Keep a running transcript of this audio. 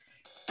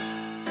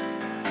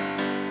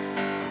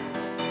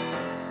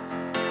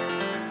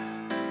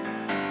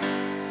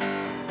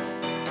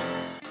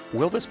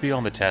Will This Be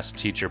on the Test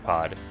Teacher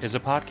Pod is a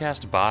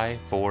podcast by,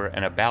 for,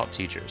 and about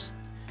teachers.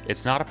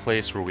 It's not a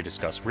place where we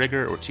discuss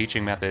rigor or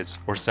teaching methods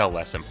or sell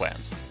lesson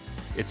plans.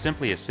 It's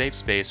simply a safe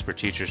space for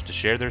teachers to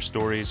share their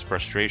stories,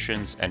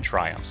 frustrations, and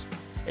triumphs,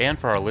 and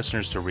for our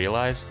listeners to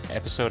realize,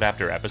 episode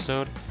after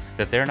episode,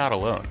 that they're not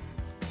alone.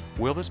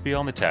 Will This Be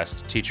on the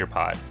Test Teacher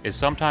Pod is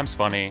sometimes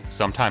funny,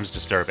 sometimes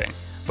disturbing,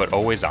 but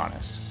always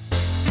honest.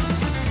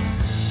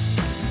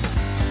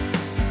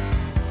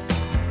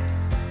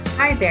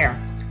 Hi there.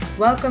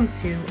 Welcome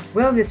to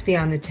Will This Be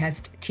on the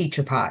Test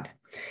Teacher Pod.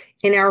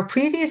 In our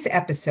previous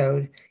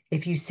episode,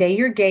 if you say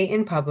you're gay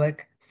in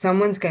public,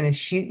 someone's going to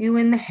shoot you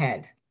in the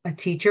head. A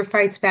teacher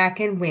fights back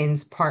and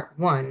wins, part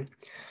 1.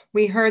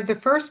 We heard the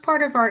first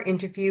part of our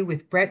interview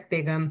with Brett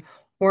Bigham,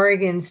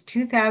 Oregon's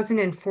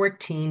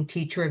 2014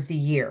 Teacher of the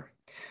Year.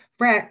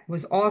 Brett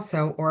was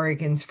also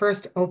Oregon's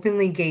first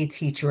openly gay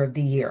Teacher of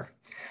the Year.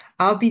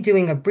 I'll be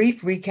doing a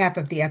brief recap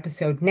of the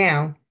episode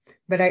now,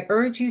 but I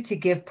urge you to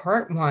give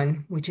part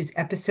 1, which is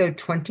episode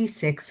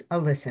 26, a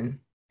listen.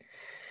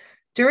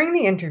 During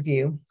the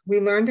interview, we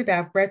learned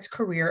about Brett's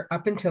career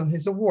up until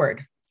his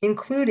award,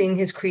 including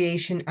his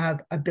creation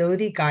of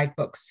Ability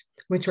Guidebooks,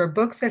 which are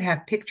books that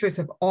have pictures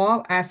of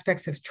all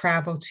aspects of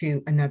travel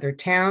to another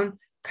town,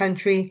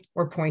 country,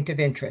 or point of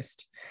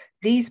interest.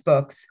 These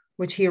books,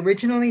 which he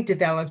originally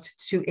developed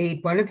to aid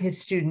one of his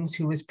students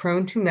who was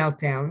prone to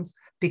meltdowns,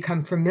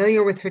 become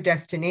familiar with her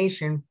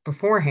destination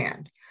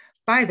beforehand.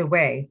 By the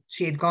way,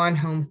 she had gone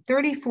home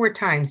 34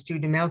 times due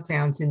to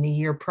meltdowns in the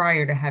year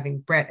prior to having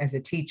Brett as a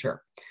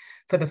teacher.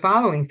 For the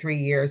following 3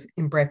 years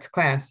in Brett's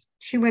class,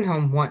 she went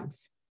home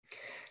once.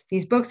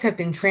 These books have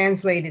been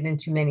translated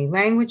into many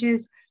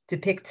languages,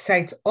 depict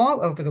sites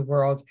all over the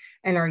world,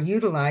 and are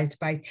utilized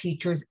by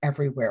teachers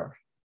everywhere.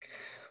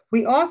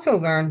 We also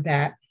learned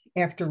that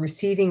after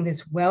receiving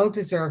this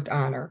well-deserved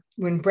honor,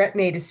 when Brett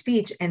made a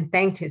speech and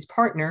thanked his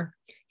partner,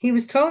 he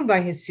was told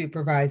by his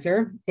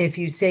supervisor, if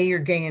you say you're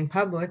gay in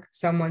public,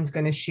 someone's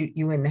going to shoot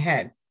you in the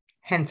head,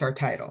 hence our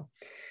title.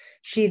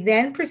 She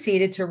then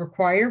proceeded to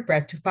require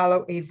Brett to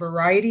follow a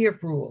variety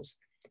of rules,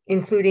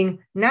 including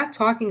not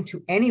talking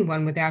to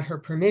anyone without her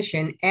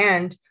permission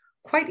and,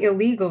 quite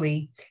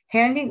illegally,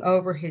 handing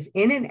over his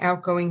in- and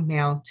outgoing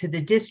mail to the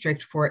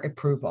district for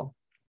approval.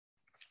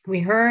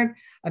 We heard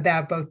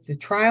about both the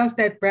trials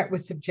that Brett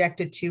was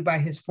subjected to by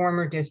his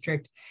former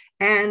district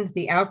and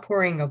the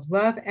outpouring of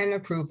love and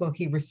approval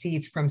he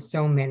received from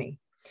so many.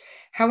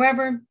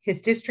 However,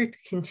 his district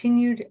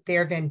continued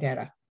their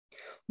vendetta.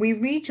 We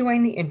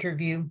rejoin the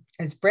interview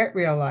as Brett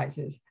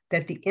realizes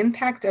that the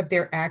impact of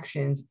their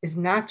actions is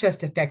not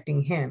just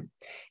affecting him,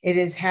 it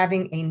is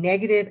having a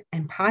negative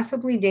and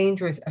possibly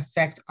dangerous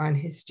effect on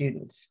his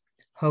students.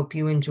 Hope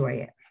you enjoy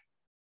it.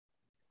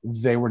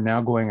 They were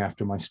now going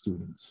after my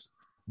students.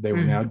 They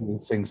were now doing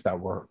things that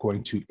were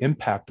going to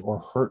impact or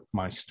hurt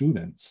my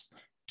students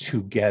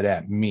to get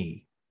at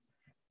me.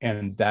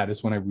 And that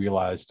is when I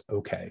realized,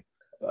 okay,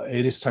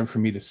 it is time for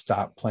me to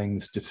stop playing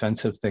this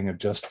defensive thing of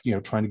just,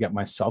 trying to get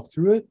myself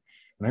through it.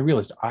 And I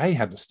realized I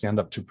had to stand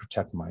up to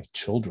protect my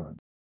children.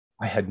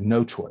 I had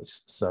no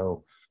choice.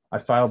 So I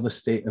filed the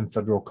state and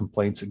federal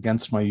complaints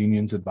against my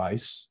union's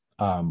advice.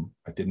 I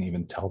didn't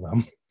even tell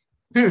them.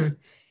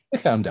 I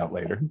found out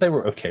later. They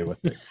were okay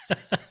with it.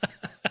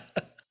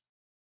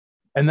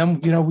 And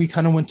then, we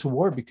kind of went to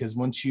war because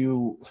once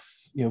you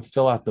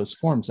fill out those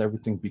forms,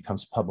 everything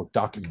becomes public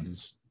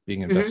documents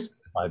being investigated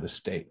by the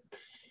state.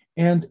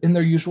 And in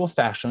their usual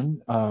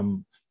fashion,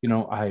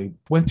 I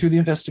went through the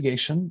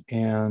investigation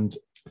and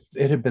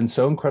it had been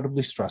so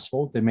incredibly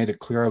stressful. They made it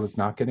clear I was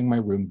not getting my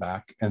room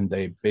back. And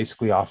they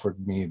basically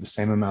offered me the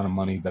same amount of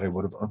money that I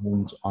would have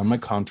earned on my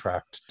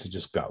contract to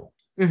just go.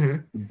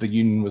 The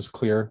union was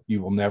clear.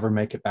 You will never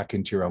make it back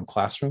into your own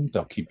classroom.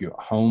 They'll keep you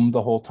at home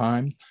the whole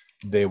time.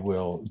 They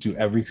will do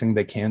everything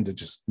they can to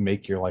just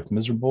make your life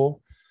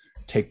miserable.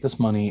 Take this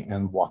money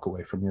and walk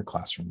away from your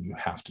classroom. You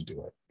have to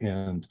do it.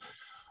 And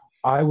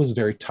I was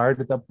very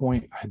tired at that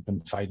point. I had been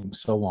fighting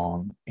so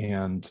long.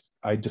 And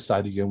I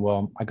decided,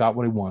 I got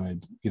what I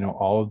wanted.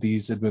 All of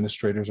these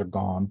administrators are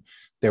gone.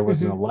 There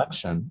was an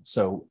election.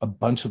 So a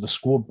bunch of the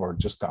school board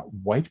just got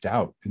wiped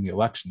out in the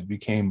election. It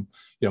became,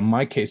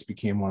 my case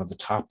became one of the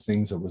top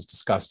things that was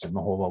discussed in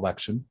the whole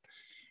election.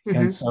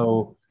 And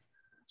so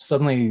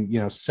suddenly,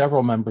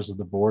 several members of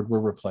the board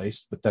were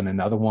replaced, but then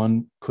another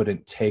one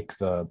couldn't take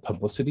the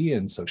publicity.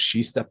 And so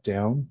she stepped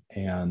down.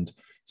 And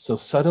so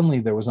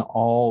suddenly there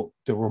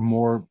were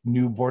more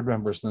new board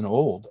members than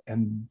old.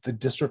 And the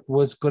district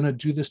was going to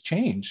do this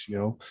change.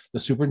 The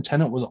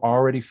superintendent was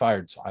already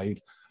fired. So I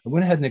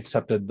went ahead and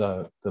accepted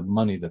the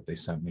money that they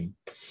sent me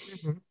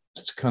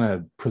just to kind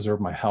of preserve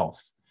my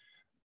health.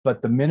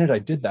 But the minute I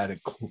did that,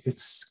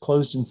 it's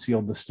closed and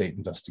sealed the state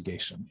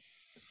investigation.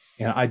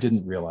 And I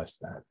didn't realize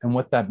that. And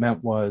what that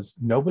meant was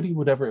nobody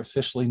would ever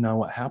officially know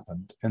what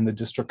happened. And the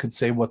district could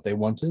say what they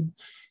wanted.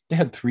 They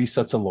had 3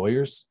 sets of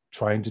lawyers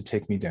trying to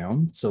take me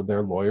down. So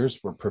their lawyers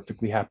were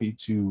perfectly happy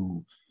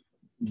to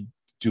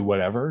do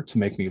whatever to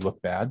make me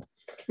look bad.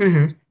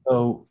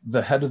 So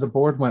the head of the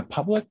board went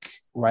public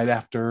right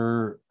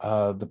after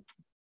the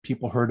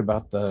people heard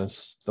about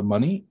the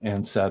money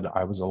and said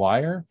I was a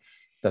liar,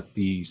 that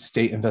the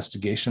state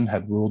investigation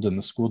had ruled in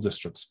the school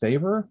district's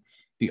favor.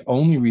 The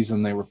only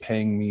reason they were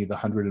paying me the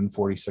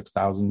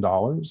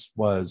 $146,000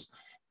 was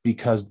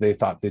because they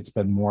thought they'd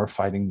spend more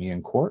fighting me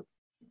in court.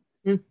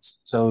 Mm.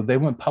 So they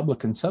went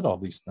public and said all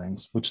these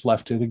things, which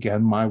left it,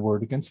 again, my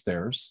word against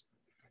theirs.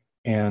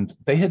 And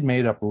they had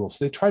made up rules.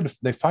 They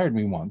fired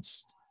me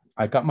once.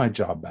 I got my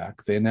job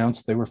back. They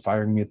announced they were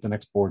firing me at the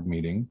next board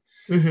meeting.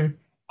 Mm-hmm.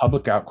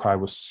 Public outcry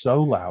was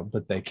so loud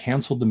that they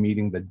canceled the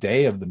meeting the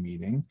day of the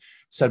meeting,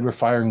 said we're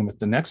firing them at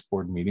the next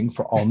board meeting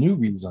for all new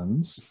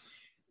reasons.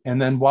 And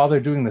then while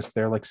they're doing this,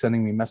 they're like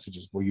sending me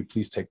messages. Will you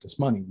please take this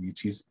money? Will you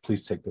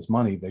please take this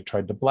money? They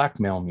tried to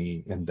blackmail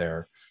me in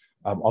there,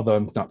 although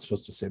I'm not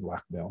supposed to say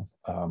blackmail.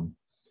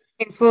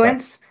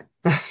 Influence?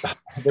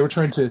 They were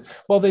trying to,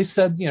 well, they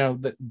said,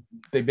 that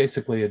they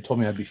basically had told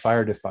me I'd be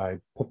fired if I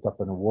picked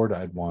up an award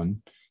I'd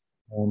won.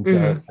 And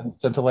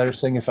sent a letter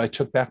saying if I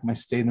took back my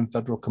state and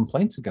federal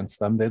complaints against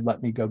them, they'd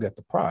let me go get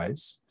the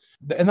prize.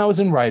 And that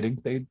was in writing.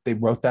 They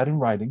wrote that in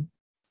writing.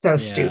 So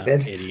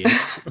stupid.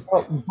 Idiots.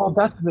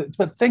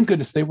 But thank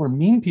goodness they were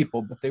mean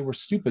people, but they were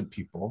stupid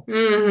people.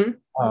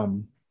 Mm-hmm.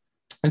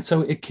 And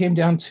so it came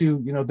down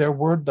to, their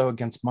word, though,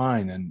 against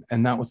mine.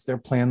 And that was their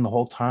plan the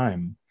whole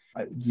time.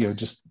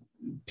 Just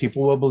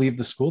people will believe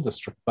the school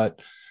district,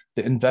 but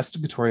the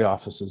investigatory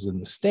offices in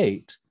the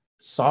state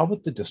saw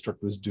what the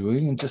district was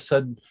doing and just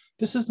said,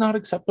 this is not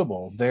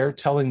acceptable. They're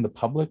telling the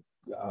public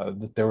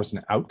that there was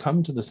an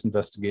outcome to this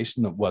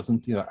investigation that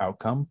wasn't the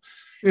outcome.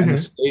 Mm-hmm. And the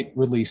state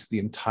released the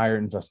entire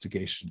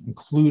investigation,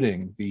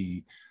 including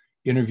the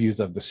interviews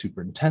of the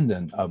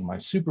superintendent, of my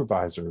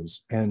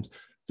supervisors, and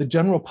the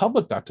general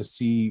public got to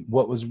see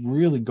what was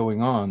really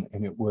going on.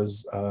 And it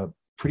was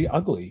pretty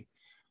ugly.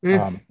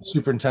 The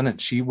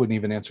superintendent, she wouldn't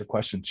even answer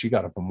questions. She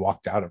got up and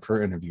walked out of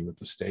her interview with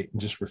the state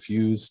and just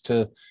refused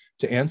to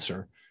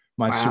answer.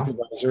 My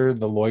supervisor,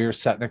 the lawyer,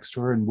 sat next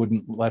to her and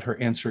wouldn't let her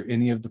answer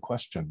any of the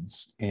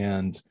questions.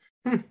 And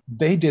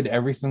they did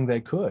everything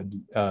they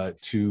could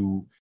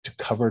to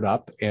cover it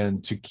up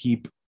and to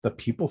keep the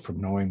people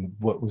from knowing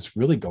what was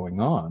really going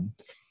on.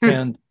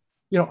 And,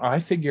 I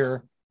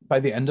figure by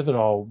the end of it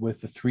all,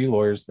 with the 3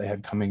 lawyers they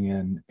had coming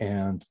in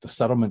and the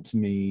settlement to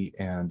me,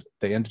 and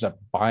they ended up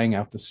buying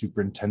out the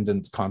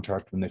superintendent's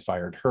contract when they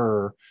fired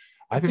her,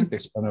 I think they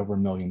spent over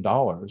 $1 million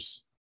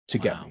to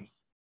get me.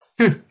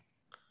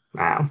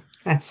 Wow.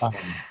 That's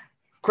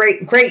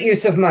great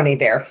use of money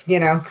there.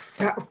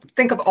 So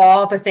think of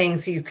all the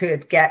things you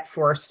could get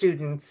for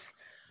students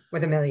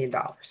with $1 million.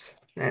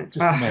 And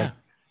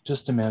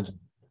just imagine.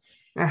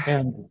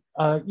 And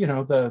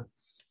the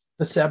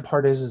sad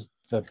part is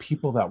the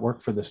people that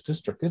work for this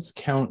district, it's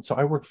county. So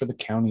I worked for the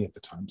county at the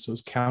time. So it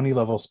was county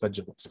level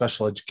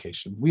special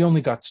education. We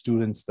only got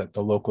students that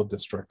the local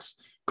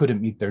districts couldn't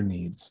meet their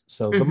needs.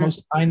 So the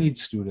most high need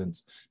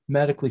students,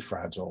 medically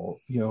fragile,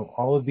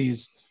 all of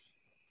these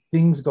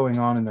things going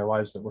on in their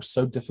lives that were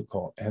so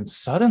difficult. And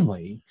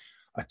suddenly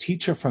a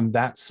teacher from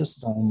that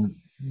system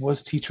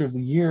was teacher of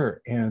the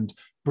year, and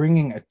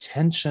bringing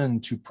attention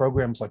to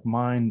programs like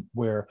mine,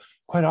 where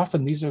quite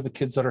often these are the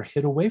kids that are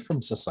hid away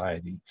from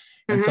society.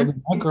 And so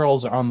my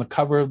girls are on the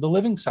cover of the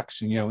living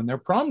section, in their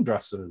prom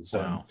dresses.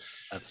 Wow.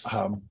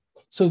 And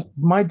so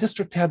my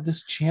district had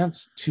this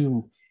chance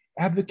to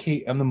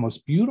advocate on the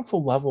most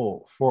beautiful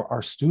level for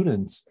our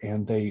students,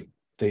 and they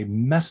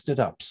messed it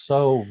up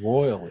so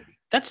royally.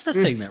 That's the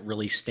thing that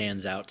really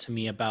stands out to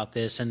me about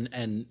this.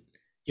 And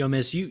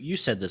Miss, you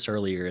said this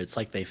earlier, it's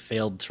like they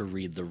failed to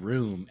read the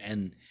room.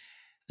 And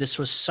this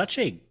was such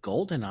a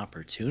golden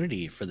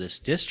opportunity for this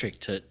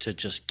district to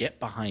just get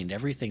behind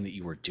everything that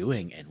you were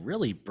doing and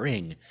really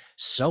bring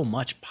so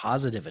much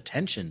positive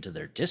attention to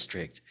their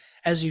district.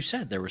 As you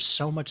said, there was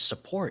so much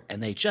support,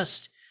 and they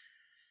just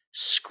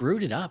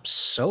screwed it up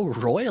so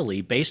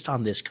royally based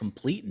on this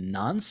complete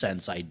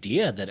nonsense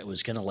idea that it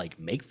was going to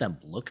make them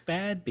look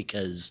bad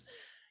because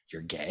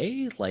you're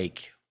gay.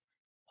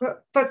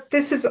 But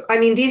this is,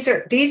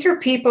 these are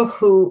people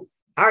who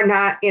are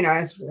not,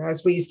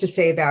 as we used to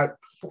say about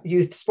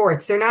youth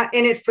sports, they're not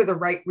in it for the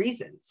right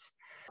reasons.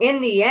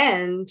 In the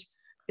end,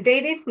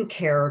 they didn't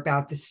care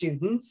about the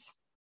students.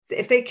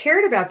 If they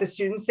cared about the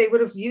students, they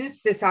would have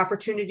used this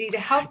opportunity to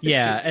help the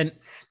students.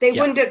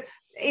 And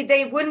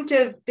they wouldn't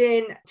have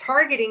been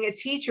targeting a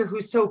teacher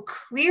who so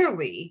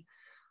clearly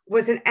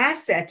was an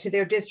asset to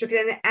their district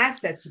and an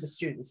asset to the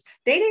students.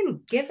 They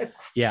didn't give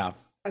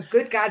a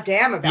good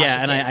goddamn about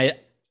I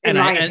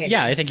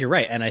think you're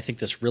right. And I think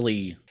this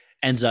really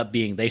ends up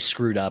being they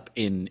screwed up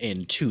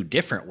in 2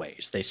 different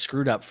ways. They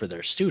screwed up for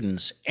their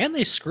students, and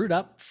they screwed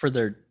up for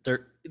their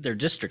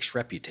district's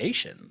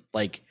reputation.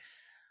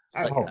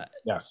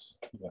 Yes.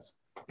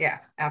 Yeah,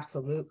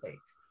 absolutely.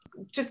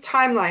 Just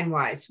timeline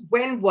wise,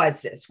 when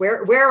was this?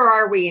 Where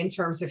are we in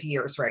terms of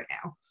years right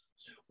now?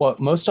 Well,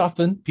 most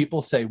often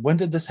people say, when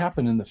did this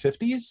happen, in the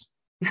 50s?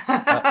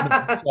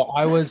 So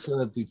I was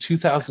the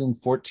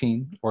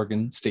 2014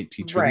 Oregon State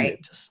Teacher.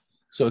 Right.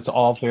 So it's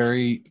all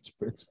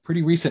it's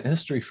pretty recent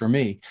history for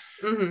me.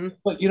 Mm-hmm.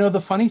 But,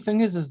 the funny thing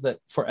is that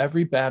for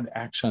every bad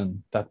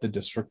action that the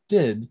district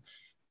did,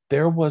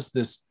 there was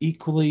this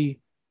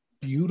equally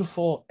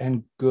beautiful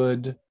and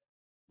good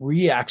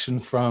reaction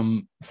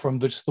from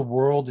just the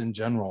world in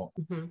general.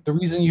 Mm-hmm. The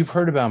reason you've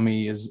heard about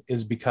me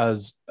is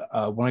because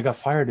when I got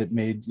fired, it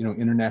made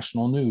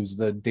international news.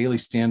 The Daily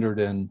Standard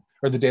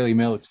or the Daily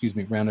Mail, excuse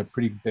me, ran a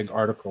pretty big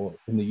article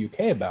in the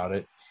UK about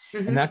it,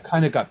 Mm-hmm. and that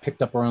kind of got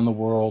picked up around the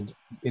world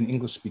in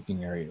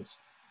English-speaking areas.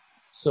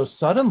 So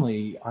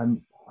suddenly,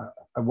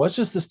 I was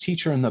just this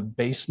teacher in the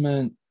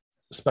basement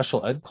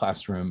special ed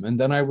classroom, and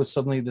then I was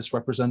suddenly this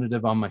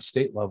representative on my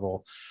state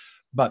level.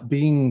 But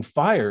being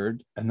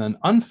fired and then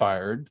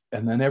unfired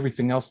and then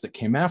everything else that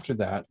came after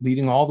that,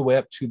 leading all the way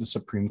up to the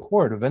Supreme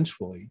Court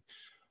eventually,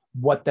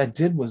 what that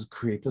did was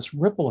create this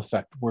ripple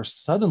effect where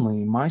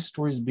suddenly my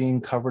story is being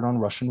covered on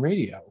Russian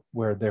radio,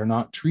 where they're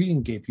not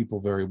treating gay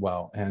people very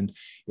well. And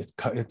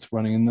it's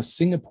running in the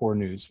Singapore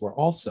news, where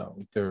also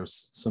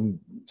there's some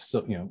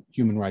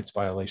human rights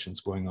violations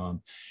going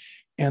on.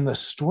 And the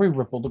story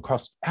rippled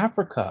across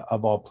Africa,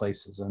 of all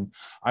places. And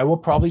I will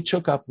probably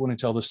choke up when I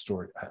tell this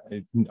story.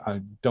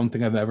 I don't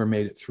think I've ever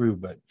made it through,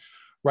 but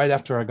right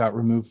after I got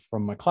removed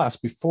from my class,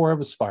 before I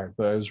was fired,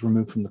 but I was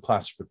removed from the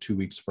class for 2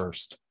 weeks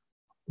first,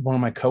 one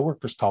of my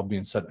coworkers called me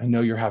and said, I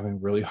know you're having a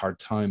really hard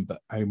time,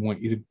 but I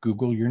want you to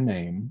Google your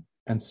name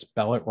and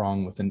spell it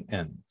wrong with an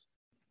N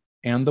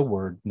and the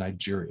word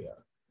Nigeria.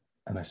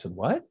 And I said,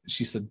 what?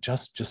 She said,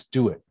 just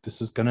do it. This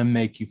is going to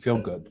make you feel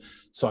good.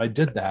 So I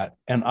did that.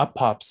 And up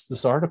pops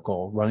this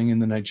article running in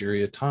the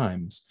Nigeria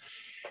Times.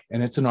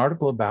 And it's an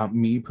article about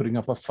me putting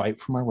up a fight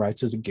for my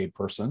rights as a gay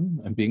person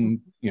and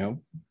being,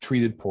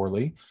 treated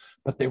poorly.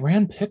 But they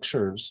ran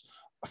pictures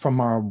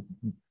from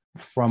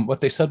what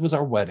they said was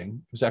our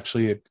wedding. It was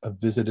actually a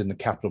visit in the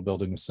Capitol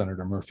building with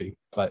Senator Merkley,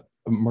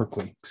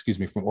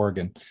 from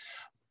Oregon.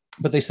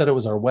 But they said it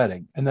was our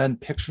wedding. And then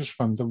pictures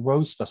from the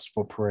Rose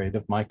Festival parade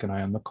of Mike and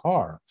I in the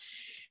car.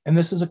 And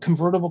this is a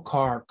convertible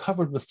car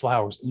covered with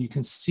flowers. And you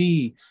can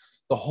see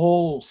the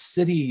whole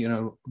city,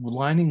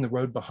 lining the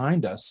road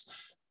behind us,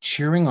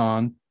 cheering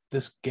on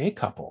this gay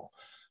couple.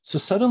 So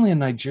suddenly in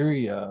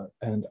Nigeria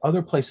and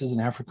other places in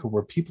Africa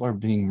where people are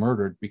being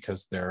murdered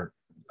because they're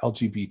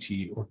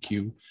LGBT or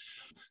Q,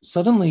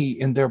 suddenly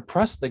in their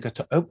press, they got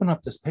to open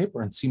up this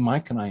paper and see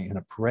Mike and I in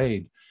a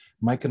parade,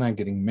 Mike and I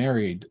getting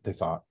married, they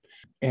thought.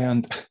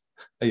 And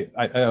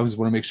I always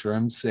want to make sure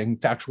I'm saying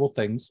factual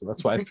things. So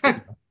that's why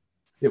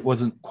it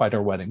wasn't quite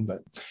our wedding,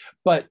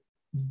 but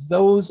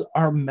those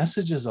are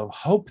messages of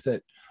hope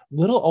that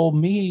little old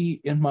me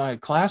in my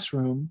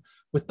classroom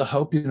with the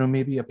hope,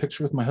 maybe a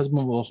picture with my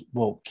husband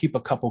will keep a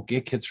couple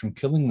gay kids from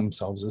killing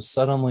themselves, is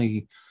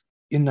suddenly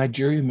in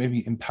Nigeria,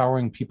 maybe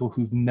empowering people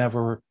who've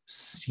never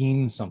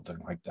seen something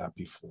like that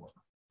before.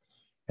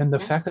 And the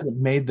fact that it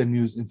made the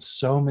news in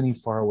so many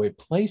faraway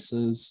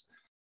places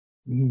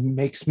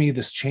makes me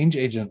this change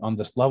agent on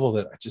this level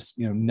that I just,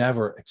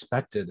 never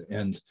expected.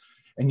 And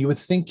you would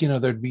think,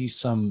 there'd be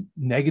some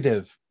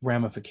negative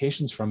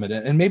ramifications from it.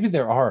 And maybe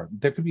there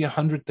could be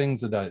 100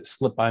 things that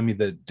slip by me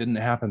that didn't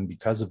happen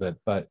because of it.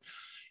 But,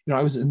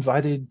 I was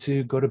invited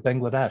to go to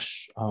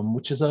Bangladesh,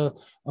 which is a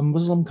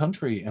Muslim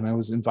country. And I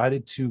was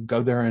invited to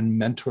go there and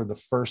mentor the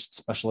first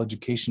special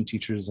education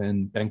teachers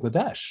in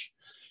Bangladesh.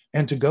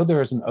 And to go there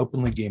as an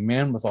openly gay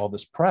man with all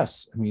this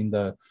press, I mean,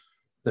 the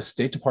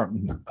State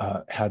Department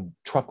had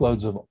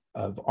truckloads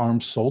of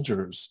armed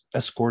soldiers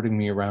escorting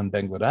me around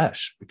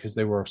Bangladesh because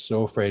they were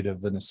so afraid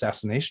of an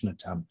assassination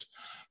attempt.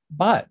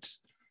 But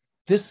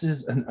this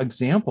is an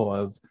example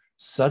of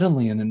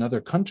suddenly in another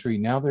country,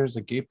 now there's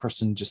a gay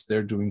person just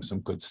there doing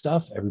some good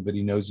stuff.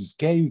 Everybody knows he's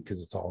gay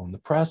because it's all in the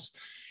press.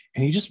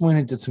 And he just went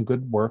and did some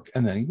good work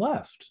and then he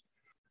left.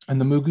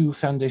 And the Mugu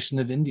Foundation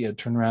of India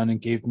turned around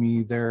and gave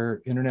me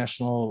their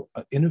International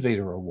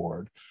Innovator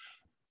Award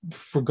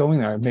for going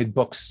there. I made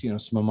books,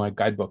 some of my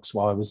guidebooks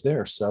while I was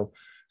there. So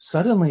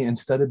suddenly,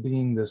 instead of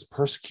being this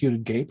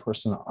persecuted gay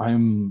person,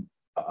 I'm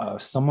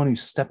someone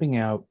who's stepping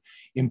out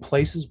in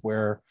places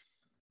where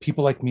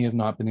people like me have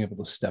not been able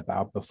to step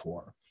out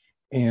before.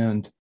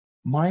 And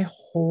my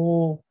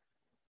whole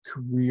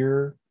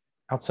career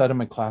outside of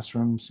my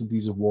classrooms,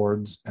 these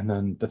awards, and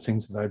then the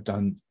things that I've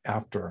done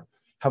after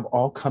have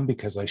all come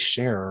because I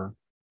share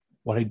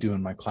what I do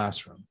in my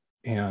classroom.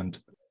 And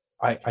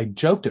I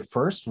joked at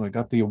first when I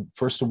got the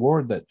first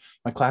award that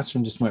my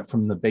classroom just went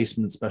from the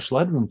basement special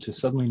ed room to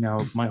suddenly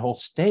now my whole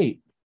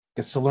state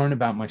gets to learn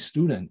about my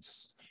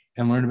students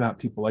and learn about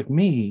people like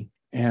me.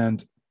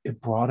 And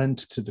it broadened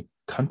to the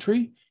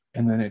country.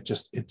 And then it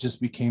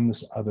just became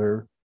this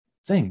other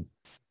thing.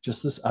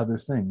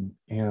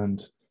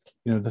 And,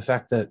 the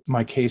fact that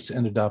my case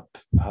ended up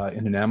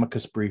in an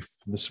amicus brief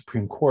for the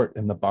Supreme Court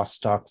in the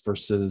Bostock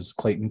versus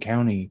Clayton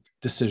County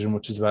decision,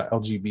 which is about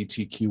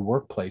LGBTQ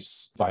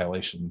workplace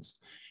violations.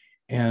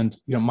 And,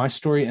 my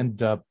story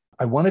ended up,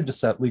 I wanted to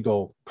set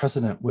legal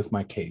precedent with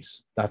my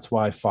case. That's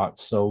why I fought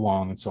so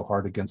long and so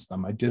hard against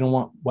them. I didn't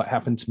want what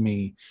happened to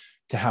me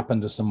to happen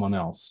to someone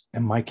else.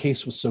 And my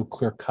case was so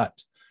clear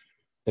cut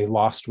They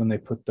lost when they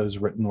put those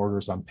written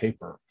orders on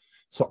paper.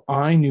 So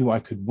I knew I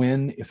could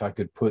win if I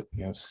could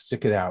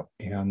stick it out.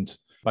 And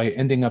by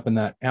ending up in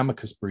that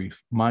amicus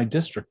brief, my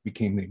district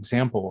became the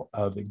example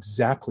of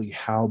exactly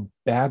how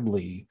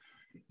badly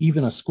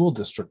even a school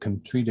district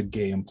can treat a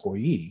gay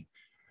employee.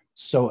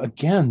 So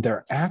again,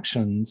 their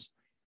actions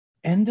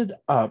ended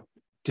up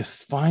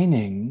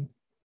defining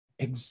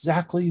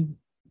exactly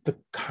the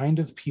kind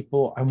of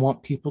people I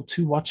want people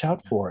to watch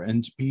out for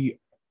and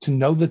to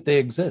know that they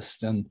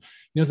exist. And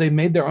they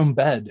made their own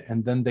bed,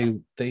 and then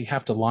they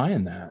have to lie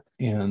in that.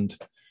 And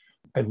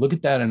I look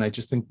at that and I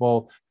just think,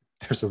 well,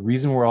 there's a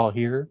reason we're all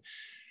here.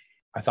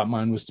 I thought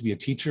mine was to be a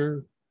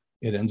teacher.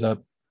 It ends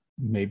up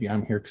maybe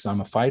I'm here because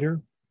I'm a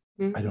fighter.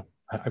 Mm-hmm.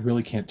 I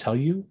really can't tell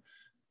you,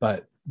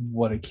 but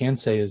what I can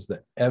say is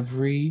that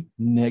every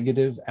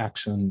negative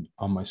action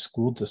on my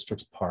school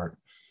district's part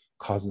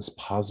causes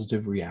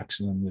positive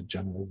reaction in the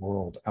general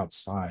world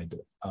outside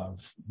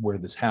of where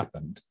this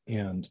happened.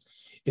 And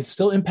it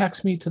still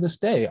impacts me to this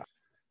day.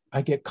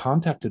 I get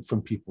contacted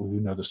from people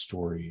who know the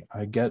story.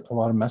 I get a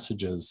lot of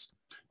messages.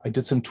 I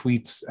did some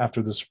tweets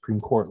after the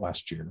Supreme Court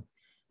last year,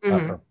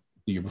 or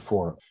the year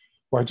before,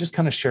 where I just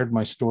kind of shared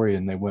my story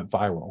and they went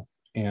viral.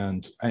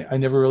 And I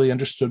never really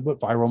understood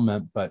what viral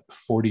meant, but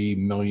 40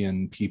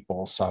 million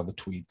people saw the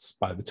tweets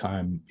by the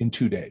time in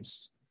 2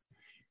 days.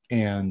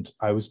 And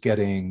I was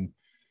getting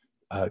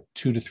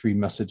 2 to 3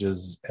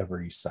 messages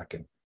every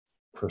second,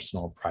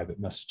 personal,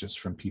 private messages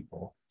from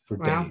people for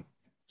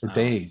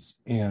days.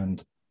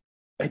 And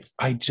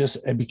I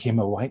became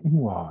a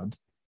lightning rod,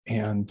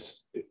 and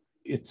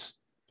it's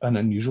an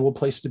unusual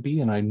place to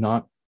be. And I'm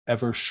not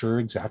ever sure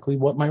exactly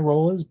what my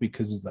role is,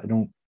 because I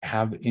don't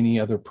have any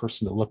other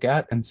person to look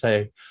at and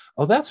say,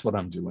 oh, that's what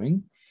I'm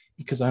doing,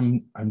 because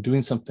I'm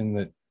doing something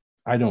that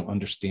I don't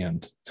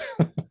understand,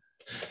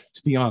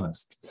 to be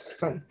honest.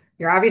 But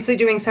you're obviously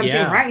doing something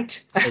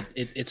right.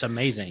 It's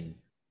amazing.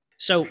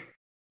 So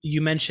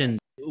you mentioned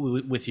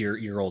with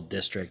your old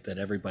district that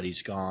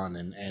everybody's gone.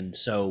 And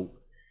so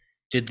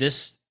did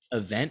this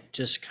event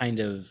just kind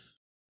of,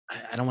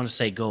 I don't want to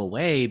say go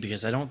away,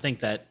 because I don't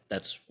think that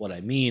that's what I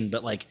mean,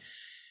 but like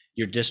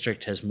your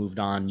district has moved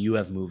on, you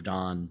have moved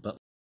on, but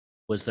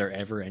was there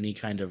ever any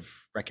kind of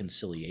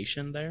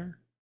reconciliation there?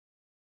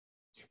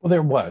 Well,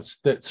 there was.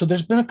 So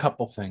there's been a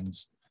couple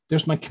things.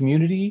 There's my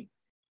community,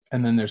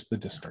 and then there's the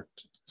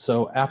district.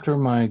 So after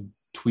my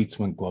tweets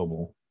went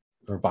global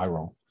or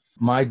viral,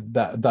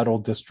 that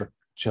old district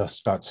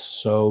just got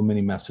so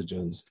many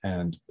messages,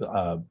 and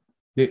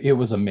it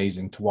was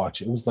amazing to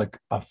watch. It was like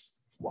a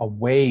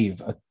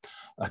wave,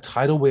 a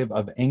tidal wave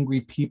of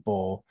angry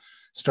people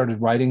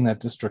started writing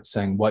that district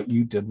saying what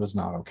you did was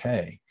not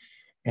okay.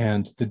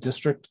 And the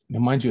district,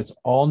 mind you, it's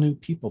all new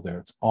people there.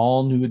 It's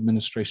all new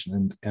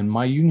administration. And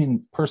my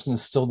union person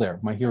is still there.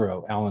 My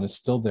hero, Alan, is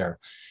still there.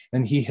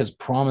 And he has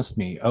promised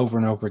me over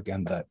and over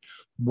again that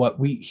what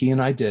he and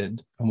I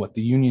did, and what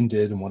the union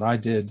did, and what I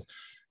did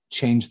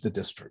changed the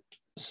district.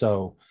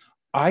 So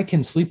I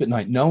can sleep at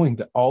night knowing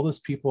that all those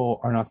people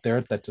are not there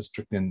at that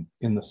district in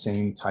the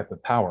same type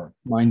of power.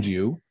 Mind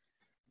you,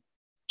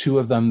 2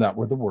 of them that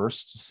were the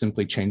worst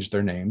simply changed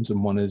their names,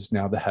 and one is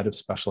now the head of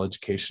special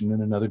education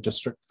in another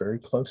district very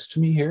close to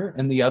me here,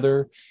 and the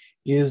other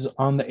is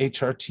on the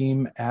HR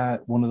team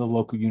at one of the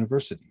local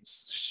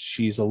universities.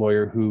 She's a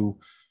lawyer who,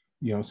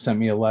 sent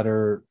me a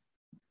letter,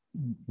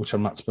 which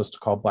I'm not supposed to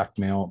call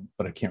blackmail,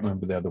 but I can't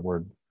remember the other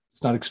word.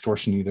 It's not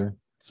extortion either.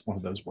 It's one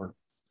of those words.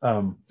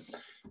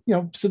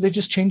 So they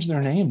just changed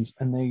their names,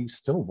 and they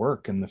still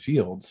work in the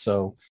field.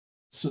 So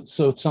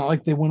it's not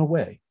like they went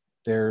away.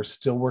 They're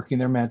still working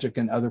their magic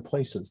in other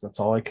places. That's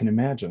all I can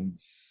imagine.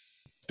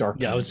 Dark.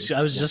 Yeah, I was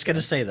just going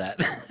to say that.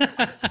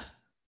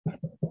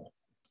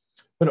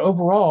 But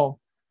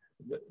overall,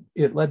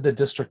 it led the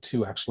district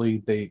to actually,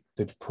 they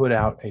put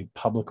out a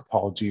public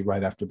apology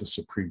right after the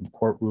Supreme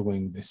Court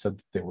ruling. They said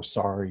that they were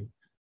sorry.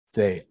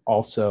 They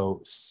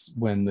also,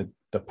 when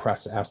the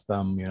press asked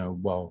them,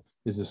 well,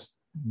 is this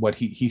what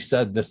he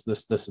said, this,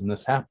 and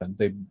this happened.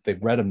 They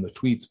read him the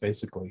tweets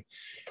basically.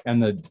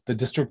 And the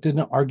district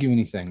didn't argue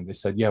anything. They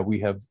said, yeah,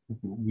 we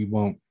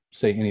won't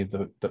say any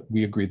of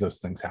we agree those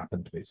things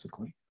happened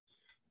basically.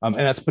 And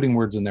that's putting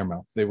words in their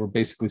mouth. They were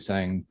basically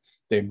saying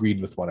they agreed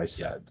with what I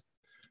said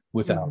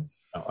without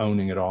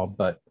owning it all.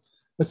 But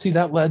let's see,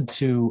 that led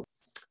to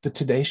the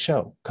Today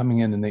Show coming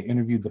in, and they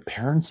interviewed the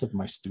parents of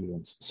my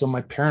students. So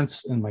my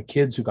parents and my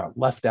kids who got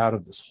left out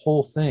of this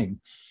whole thing,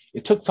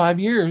 it took 5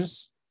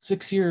 years,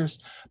 6 years,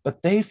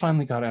 but they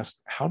finally got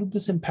asked, how did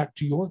this impact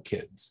your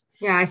kids?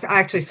 Yeah, I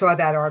actually saw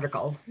that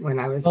article when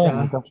I was,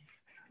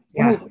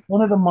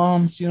 One of the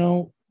moms,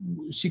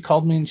 she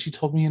called me and she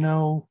told me, I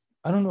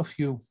don't know if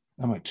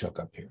I might choke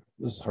up here.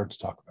 This is hard to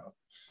talk about.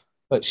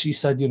 But she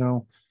said,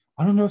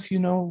 I don't know if you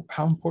know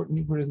how important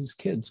you were to these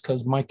kids,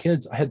 because my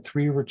kids, I had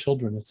 3 of her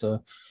children.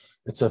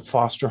 It's a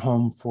foster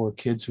home for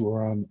kids who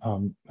are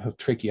on have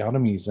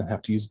tracheotomies and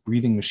have to use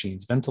breathing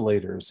machines,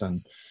 ventilators,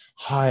 and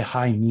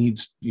high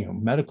needs,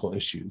 medical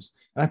issues.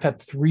 And I've had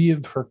 3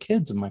 of her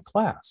kids in my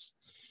class.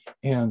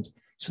 And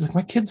She's like,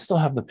 my kids still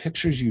have the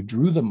pictures you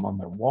drew them on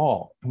their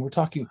wall. And we're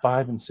talking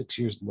 5 and 6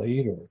 years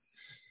later.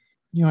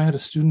 I had a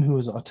student who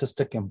was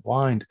autistic and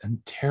blind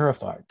and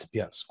terrified to be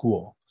at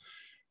school.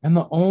 And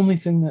the only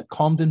thing that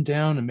calmed him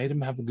down and made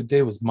him have a good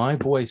day was my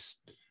voice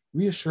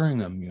reassuring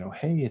them,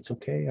 hey, it's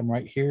okay. I'm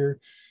right here.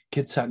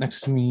 Kid sat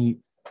next to me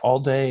all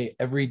day,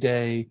 every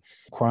day,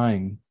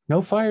 crying,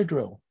 no fire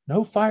drill,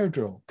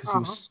 because he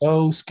was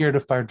so scared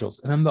of fire drills.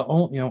 And I'm the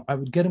only, I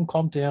would get him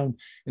calmed down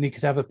and he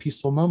could have a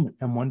peaceful moment.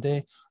 And one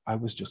day I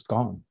was just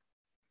gone.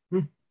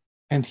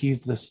 And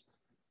he's this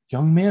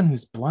young man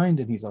who's blind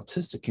and he's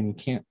autistic and he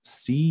can't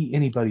see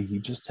anybody. He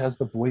just has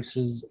the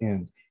voices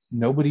and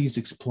nobody's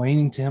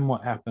explaining to him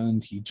what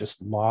happened. He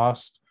just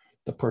lost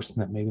the person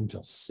that made him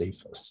feel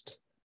safest.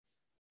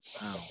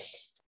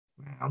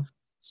 Wow.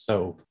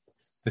 So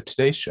the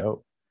Today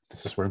Show,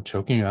 this is where I'm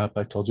choking up.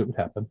 I told you it would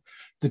happen.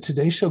 The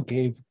Today Show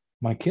gave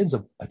my kids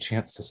a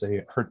chance to say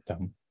it hurt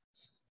them.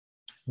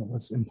 It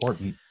was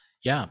important.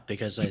 Yeah,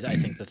 because I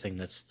think the thing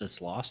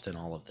that's lost in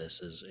all of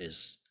this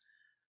is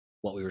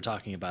what we were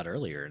talking about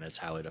earlier, and it's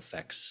how it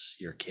affects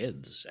your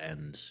kids.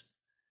 And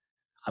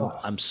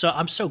I'm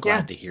so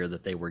glad to hear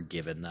that they were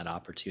given that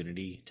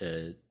opportunity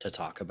to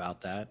talk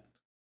about that.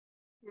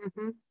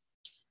 Mm-hmm.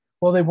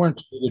 Well, they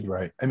weren't treated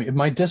right. I mean, in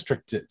my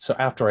district, so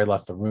after I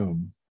left the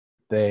room,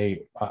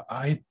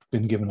 I'd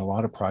been given a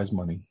lot of prize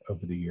money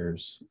over the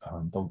years,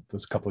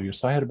 those couple of years.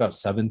 So I had about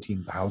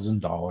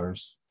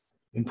 $17,000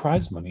 in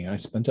prize money, and I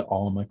spent it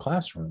all in my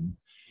classroom.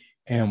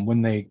 And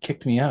when they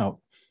kicked me out,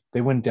 they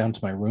went down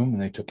to my room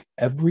and they took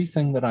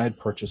everything that I had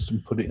purchased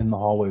and put it in the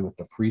hallway with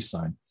the free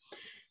sign.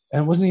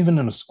 And it wasn't even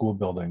in a school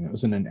building. It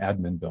was in an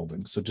admin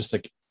building. So just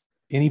like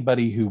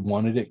anybody who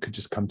wanted it could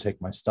just come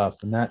take my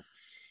stuff. And that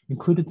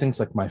included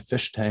things like my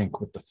fish tank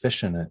with the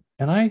fish in it.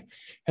 And I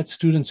had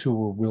students who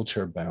were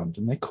wheelchair bound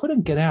and they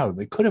couldn't get out.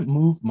 They couldn't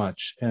move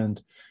much.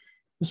 And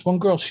this one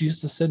girl, she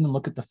used to sit and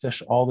look at the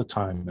fish all the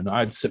time. And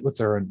I'd sit with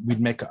her and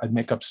I'd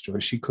make up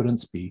stories. She couldn't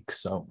speak,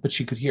 but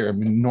she could hear. I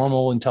mean,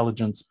 normal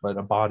intelligence, but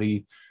a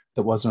body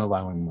that wasn't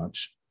allowing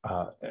much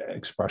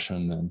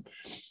expression.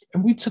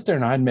 And we'd sit there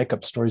and I'd make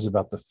up stories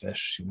about the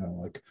fish,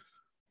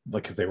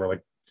 like if they were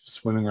like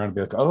swimming around and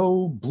be like,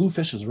 oh,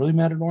 bluefish is really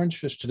mad at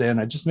orangefish today.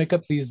 And I just make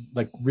up these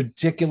like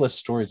ridiculous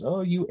stories.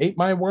 Oh, you ate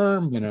my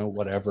worm,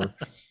 whatever.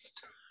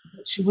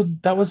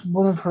 That was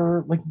one of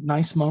her like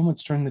nice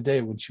moments during the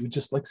day when she would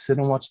just like sit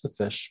and watch the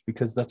fish,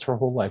 because that's her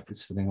whole life,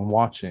 is sitting and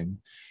watching.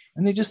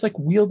 And they just like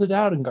wheeled it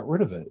out and got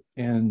rid of it.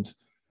 And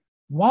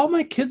while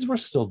my kids were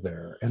still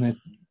there, and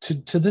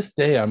to this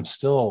day, I'm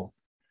still,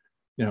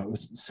 it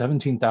was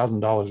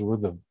 $17,000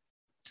 worth of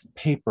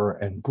paper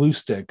and glue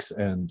sticks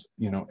and,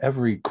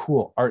 every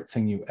cool art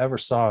thing you ever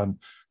saw. And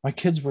my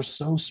kids were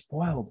so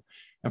spoiled.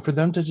 And for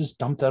them to just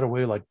dump that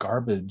away like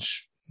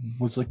garbage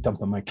was like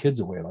dumping my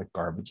kids away like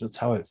garbage. That's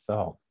how it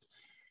felt.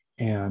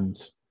 And,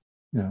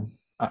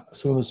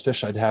 some of those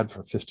fish I'd had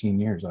for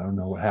 15 years, I don't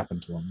know what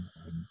happened to them.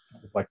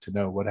 I'd like to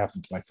know what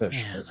happened to my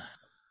fish.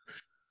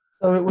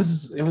 So it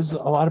was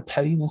a lot of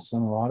pettiness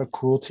and a lot of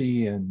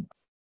cruelty. And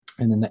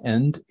in the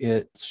end,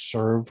 it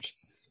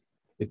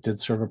did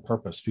serve a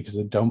purpose, because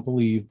I don't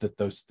believe that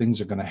those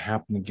things are going to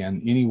happen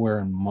again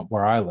anywhere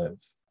where I live.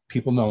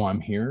 People know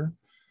I'm here.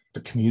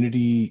 The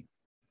community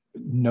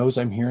knows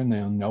I'm here, and they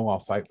know I'll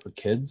fight for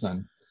kids.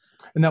 And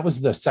that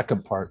was the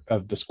second part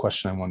of this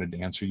question I wanted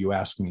to answer. You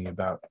asked me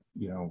about,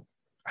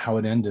 how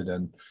it ended.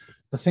 And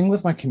the thing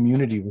with my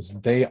community was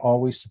they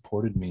always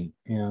supported me,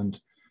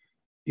 and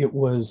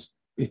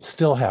it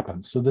still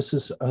happens. So this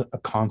is a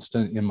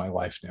constant in my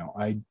life now.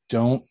 I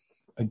don't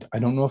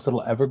know if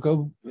it'll ever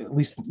go, at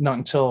least not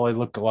until I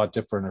look a lot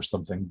different or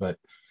something, but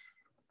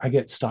I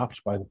get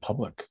stopped by the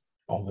public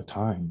all the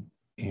time.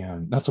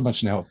 And not so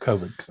much now with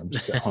COVID, because I'm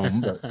just at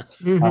home,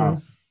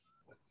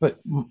 but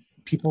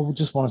people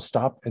just want to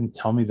stop and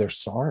tell me they're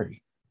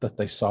sorry, that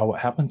they saw what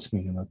happened to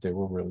me and that they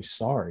were really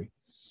sorry.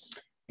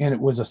 And it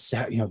was a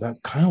sad,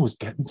 that kind of was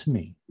getting to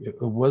me. It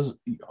was,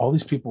 all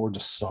these people were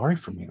just sorry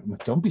for me. I'm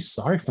like, don't be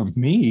sorry for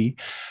me.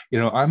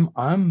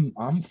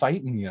 I'm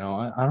fighting,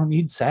 I don't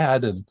need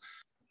sad. And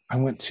I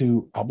went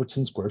to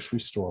Albertsons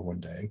grocery store one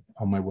day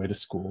on my way to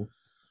school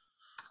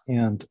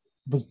and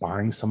was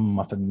buying some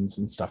muffins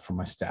and stuff for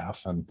my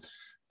staff. And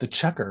the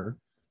checker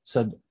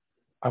said,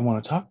 I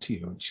want to talk to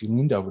you. And she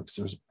leaned over, because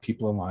there's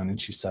people in line, and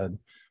she said,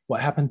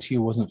 what happened to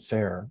you wasn't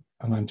fair,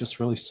 and I'm just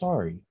really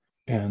sorry.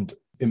 And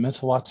it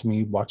meant a lot to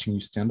me watching you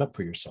stand up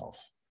for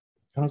yourself.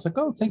 And I was like,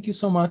 oh, thank you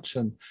so much.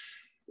 And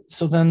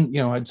so then,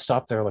 I'd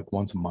stop there like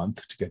once a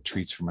month to get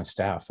treats for my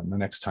staff. And the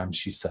next time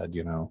she said,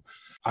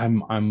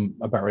 I'm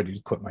about ready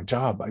to quit my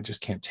job. I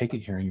just can't take it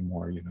here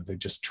anymore. They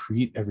just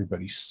treat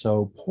everybody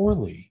so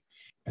poorly.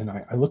 And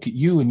I look at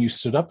you, and you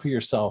stood up for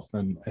yourself,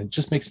 and it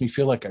just makes me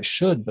feel like I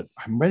should, but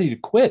I'm ready to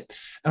quit.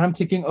 And I'm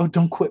thinking, oh,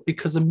 don't quit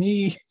because of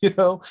me.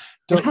 Don't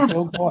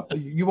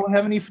you won't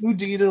have any food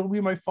to eat. It'll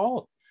be my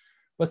fault.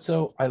 But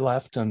so I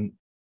left, and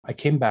I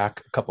came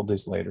back a couple of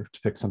days later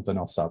to pick something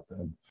else up,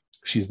 and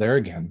she's there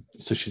again.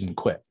 So she didn't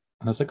quit.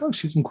 And I was like, oh,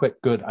 she didn't quit.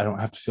 Good. I don't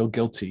have to feel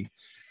guilty.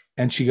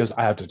 And she goes,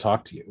 I have to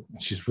talk to you.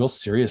 And she's real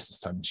serious this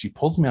time. And she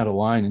pulls me out of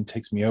line and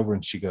takes me over.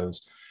 And she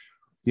goes,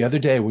 the other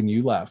day when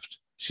you left,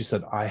 she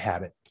said, I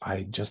had it.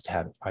 I just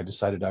had it. I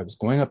decided I was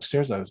going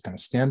upstairs. I was going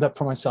to stand up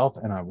for myself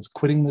and I was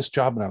quitting this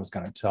job and I was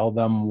going to tell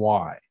them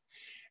why.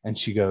 And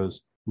she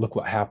goes, look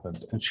what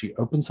happened. And she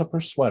opens up her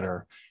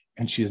sweater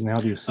and she is now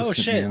the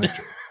assistant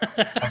manager.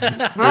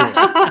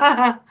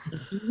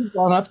 She's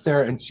gone up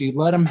there and she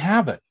let him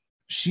have it.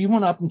 She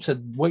went up and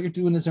said, what you're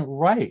doing isn't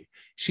right.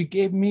 She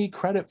gave me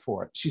credit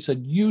for it. She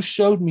said, you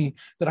showed me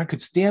that I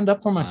could stand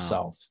up for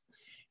myself.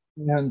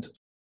 Wow. And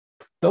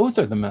those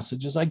are the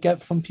messages I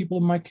get from people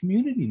in my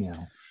community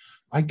now.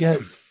 I get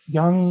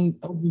young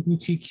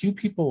LGBTQ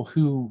people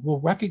who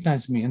will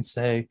recognize me and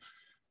say,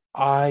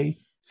 I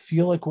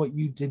feel like what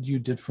you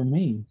did for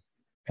me.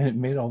 And it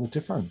made all the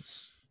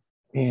difference.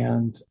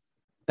 And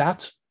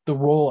that's the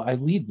role I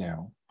lead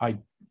now.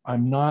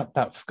 I'm not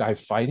that guy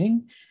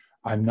fighting.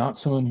 I'm not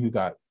someone who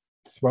got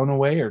thrown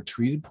away or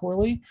treated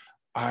poorly.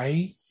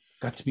 I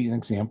got to be an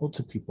example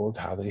to people of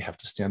how they have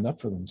to stand up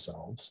for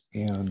themselves.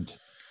 And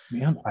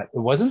man, it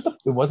wasn't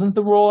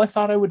the role I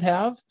thought I would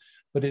have,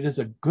 but it is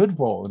a good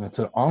role and it's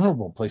an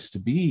honorable place to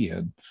be.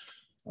 And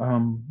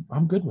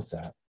I'm good with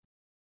that.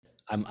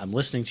 I'm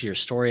listening to your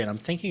story and I'm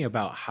thinking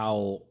about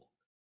how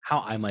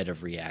I might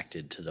have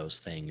reacted to those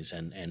things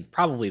and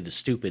probably the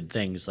stupid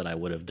things that I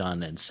would have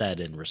done and said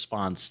in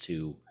response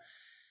to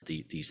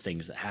these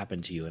things that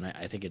happened to you. And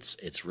I think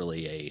it's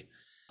really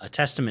a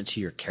testament to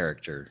your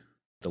character,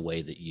 the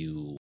way that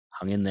you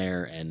hung in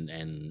there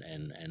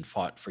and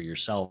fought for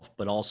yourself,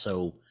 but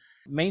also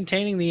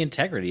maintaining the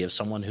integrity of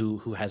someone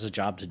who has a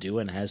job to do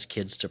and has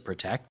kids to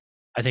protect.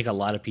 I think a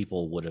lot of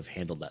people would have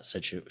handled that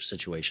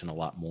situation a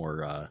lot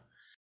more,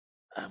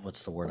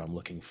 what's the word I'm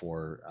looking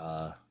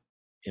for?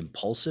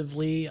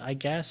 Impulsively, I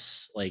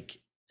guess, like,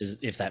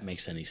 if that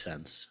makes any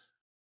sense.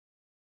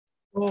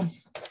 Well,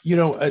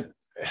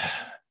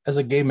 as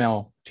a gay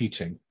male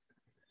teaching,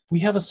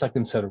 we have a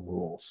second set of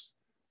rules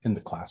in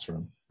the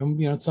classroom.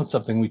 And, it's not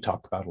something we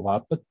talk about a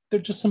lot, but there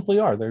just simply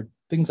are. They're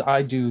things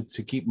I do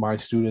to keep my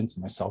students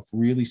and myself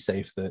really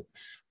safe that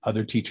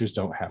other teachers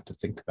don't have to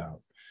think about.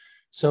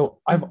 So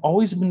I've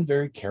always been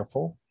very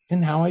careful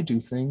in how I do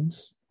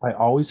things. I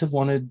always have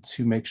wanted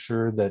to make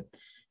sure that,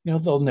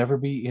 there'll never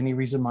be any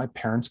reason my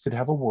parents could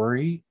have a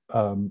worry.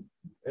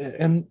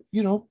 And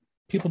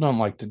people don't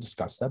like to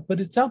discuss that,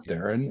 but it's out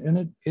there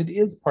and it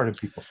is part of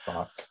people's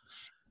thoughts.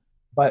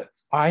 But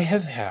I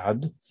have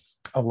had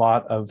a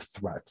lot of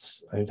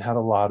threats. I've had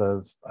a lot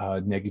of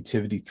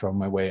negativity thrown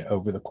my way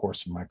over the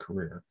course of my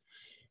career.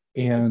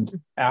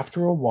 And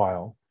after a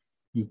while,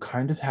 you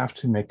kind of have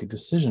to make a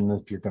decision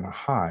if you're going to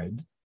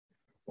hide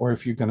or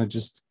if you're going to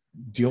just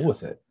deal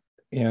with it.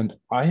 And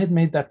I had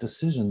made that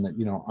decision that,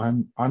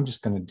 I'm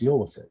just going to deal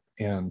with it.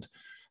 And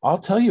I'll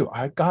tell you,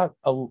 I got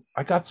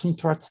some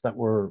threats that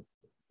were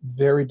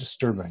very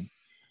disturbing.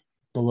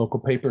 The local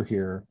paper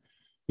here,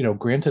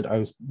 granted,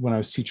 when I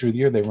was teacher of the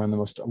year, they ran the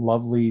most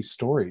lovely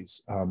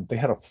stories. They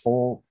had a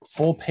full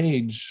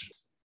page,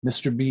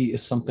 Mr. B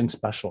is something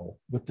special,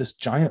 with this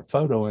giant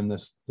photo in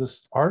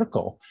this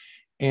article.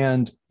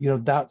 And,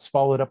 that's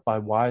followed up by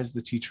why is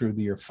the teacher of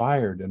the year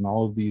fired? And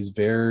all of these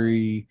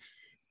very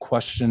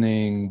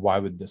questioning, why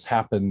would this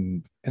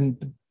happen? And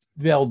the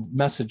veiled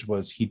message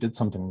was he did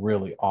something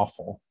really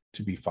awful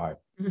to be fired.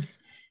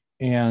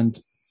 And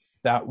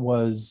that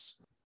was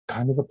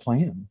kind of the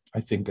plan, I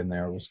think, in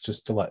there was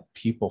just to let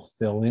people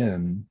fill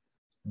in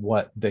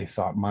what they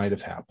thought might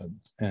have happened.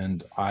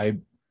 And I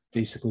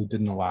basically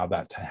didn't allow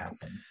that to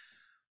happen.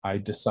 I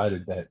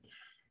decided that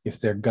if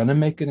they're going to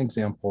make an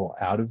example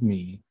out of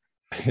me,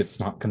 it's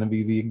not going to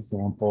be the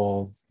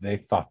example they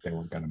thought they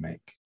were going to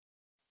make.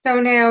 So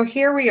now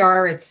here we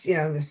are. It's,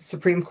 the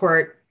Supreme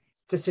Court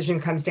decision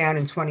comes down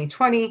in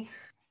 2020.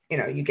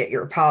 You get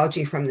your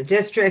apology from the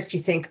district.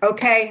 You think,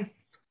 okay,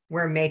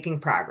 we're making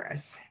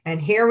progress.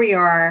 And here we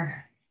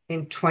are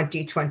in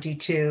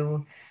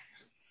 2022,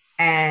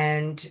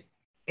 and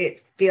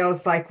it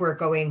feels like we're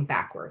going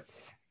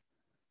backwards.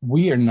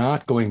 We are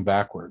not going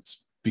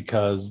backwards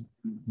because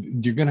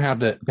you're going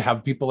to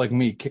have people like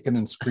me kicking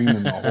and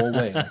screaming the whole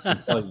way.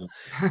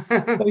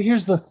 But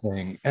here's the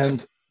thing.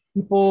 And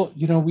people,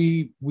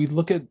 we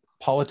look at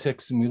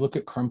politics and we look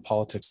at current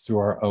politics through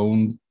our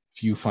own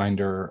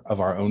viewfinder of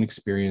our own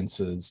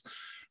experiences,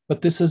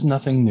 but this is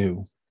nothing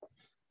new.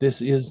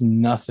 This is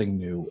nothing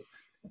new.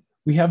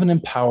 We have an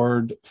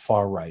empowered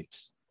far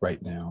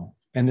right now,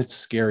 and it's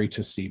scary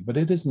to see, but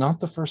it is not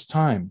the first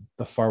time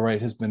the far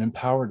right has been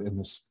empowered in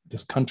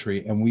this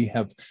country, and we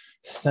have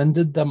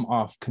fended them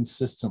off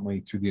consistently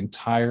through the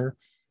entire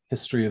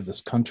history of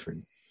this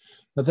country.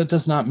 But that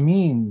does not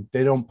mean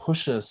they don't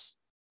push us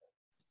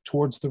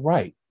towards the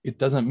right. It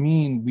doesn't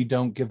mean we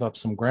don't give up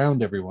some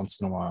ground every once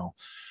in a while,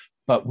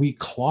 but we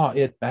claw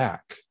it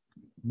back.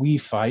 We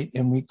fight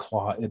and we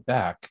claw it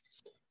back.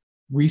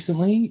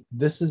 Recently,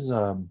 this is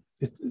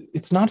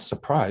it's not a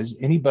surprise.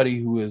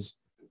 Anybody who is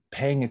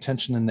paying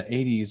attention in the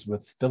 80s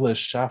with Phyllis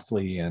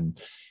Schlafly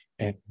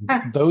And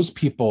those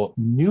people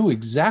knew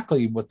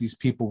exactly what these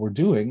people were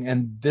doing,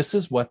 and this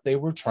is what they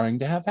were trying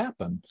to have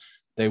happen.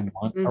 They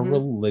want a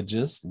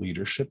religious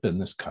leadership in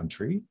this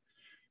country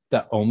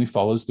that only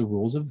follows the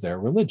rules of their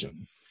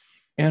religion.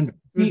 And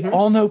we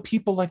all know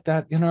people like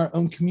that in our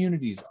own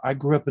communities. I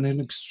grew up in an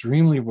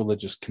extremely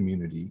religious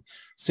community,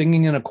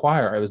 singing in a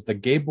choir. I was the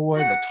gay boy,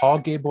 the tall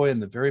gay boy in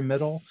the very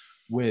middle,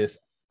 with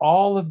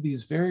all of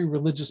these very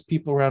religious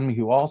people around me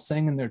who all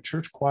sang in their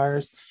church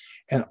choirs.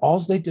 And all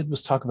they did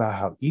was talk about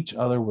how each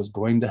other was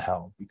going to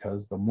hell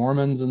because the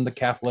Mormons and the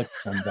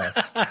Catholics and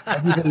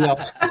everybody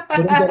else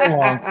couldn't get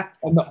along.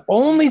 And the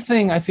only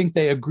thing I think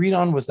they agreed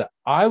on was that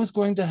I was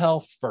going to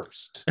hell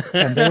first.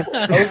 And they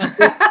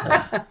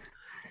were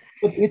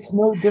But it's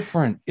no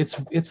different.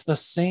 It's the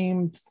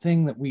same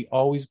thing that we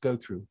always go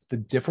through. The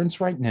difference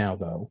right now,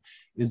 though,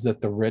 is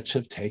that the rich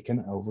have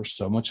taken over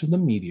so much of the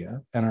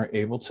media and are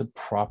able to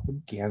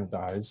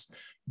propagandize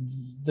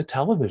the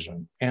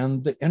television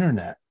and the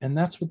internet, and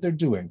that's what they're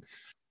doing.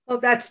 Well,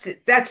 that's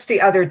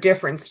the other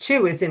difference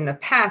too. Is in the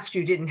past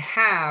you didn't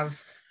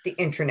have the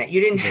internet,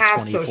 you didn't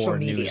have social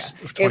media.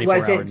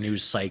 24-hour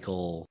news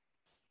cycle.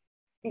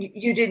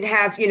 You didn't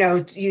have,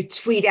 you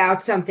tweet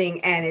out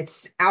something and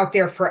it's out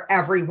there for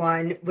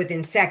everyone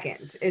within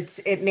seconds.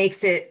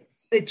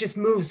 It just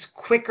moves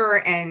quicker,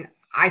 and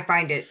I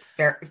find it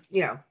very,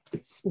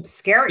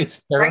 scary.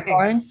 It's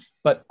terrifying,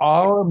 but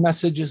our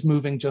message is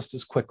moving just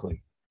as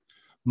quickly.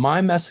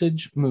 My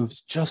message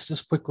moves just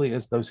as quickly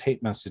as those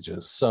hate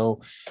messages.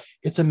 So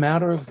it's a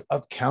matter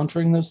of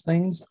countering those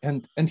things.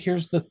 And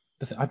here's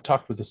I've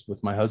talked with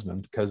my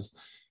husband because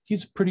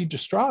he's pretty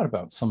distraught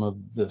about some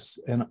of this.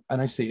 And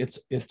I say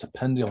it's a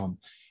pendulum,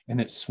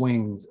 and it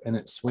swings and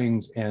it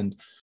swings. And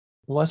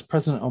bless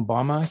President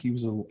Obama.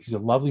 He's a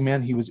lovely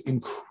man. He was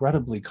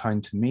incredibly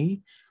kind to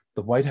me.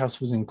 The White House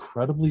was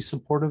incredibly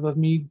supportive of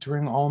me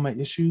during all my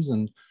issues.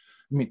 And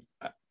I mean,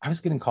 I was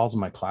getting calls in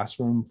my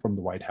classroom from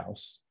the White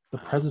House. The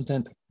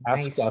president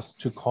asked us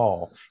to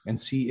call and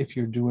see if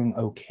you're doing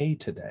okay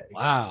today.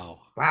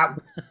 Wow.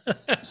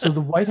 So the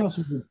White House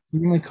was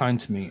extremely kind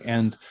to me.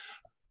 And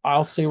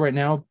I'll say right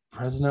now,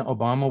 President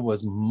Obama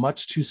was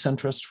much too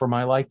centrist for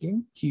my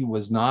liking. He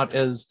was not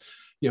as,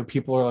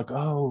 people are like,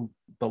 oh,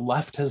 the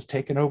left has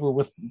taken over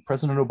with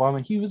President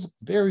Obama. He was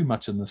very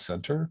much in the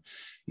center,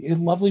 a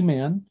lovely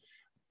man,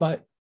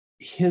 but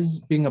his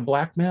being a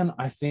Black man,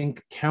 I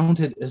think,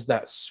 counted as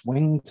that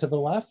swing to the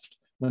left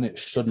when it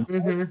shouldn't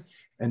have.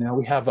 And now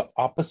we have an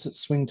opposite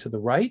swing to the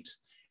right,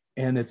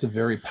 and it's a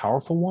very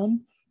powerful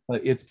one,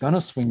 but it's going to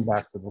swing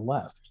back to the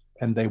left,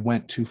 and they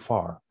went too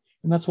far.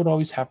 And that's what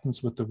always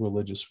happens with the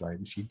religious right.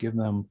 If you give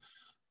them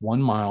 1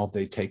 mile,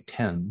 they take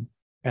 10,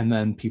 and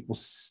then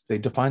they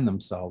define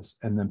themselves,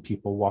 and then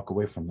people walk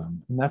away from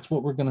them. And that's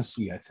what we're going to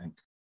see, I think.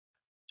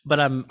 But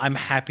I'm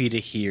happy to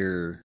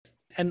hear,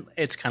 and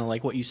it's kind of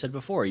like what you said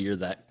before, you're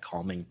that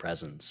calming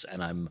presence,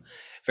 and I'm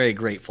very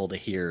grateful to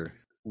hear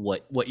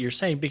what you're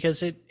saying,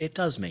 because it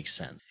does make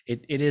sense.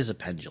 It is a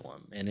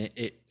pendulum, and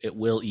it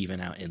will even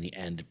out in the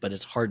end, but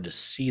it's hard to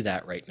see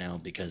that right now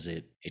because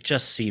it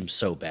just seems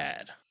so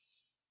bad.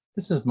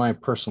 This is my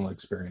personal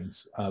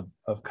experience of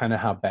kind of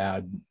how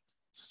bad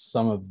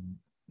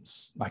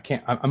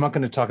I'm not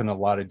going to talk in a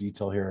lot of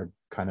detail here. I've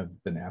kind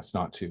of been asked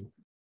not to,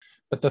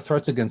 but the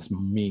threats against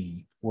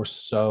me were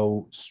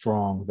so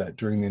strong that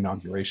during the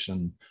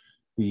inauguration,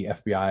 the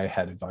FBI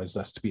had advised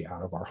us to be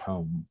out of our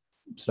home.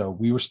 So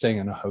we were staying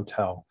in a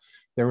hotel.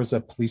 There was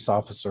a police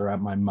officer at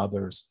my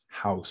mother's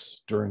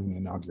house during the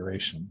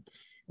inauguration.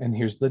 And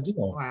here's the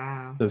deal.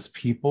 Wow. Those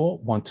people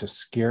want to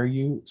scare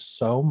you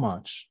so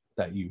much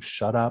that you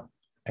shut up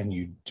and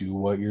you do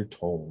what you're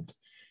told.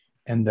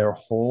 And their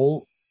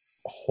whole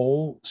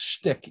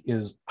shtick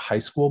is high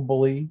school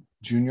bully,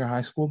 junior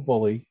high school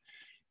bully.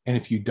 And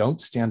if you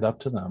don't stand up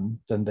to them,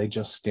 then they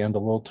just stand a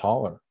little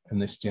taller,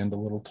 and they stand a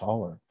little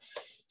taller.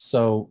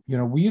 So,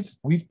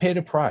 we've paid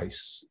a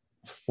price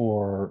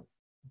for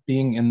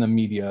being in the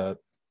media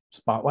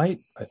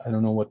spotlight. I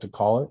don't know what to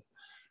call it,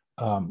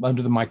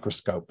 under the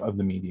microscope of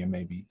the media,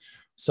 maybe.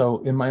 So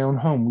in my own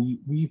home,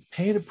 we've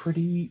paid a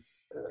pretty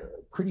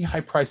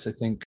high price, I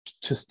think,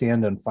 to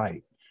stand and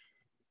fight.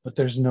 But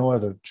there's no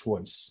other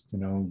choice.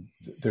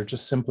 There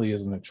just simply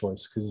isn't a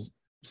choice, because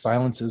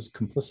silence is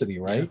complicity,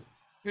 right?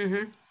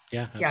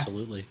 Yeah, yeah,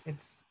 absolutely.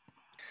 Yes.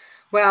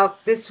 Well,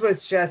 this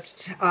was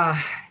just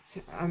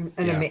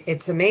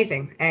it's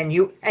amazing, and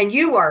you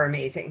are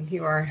amazing.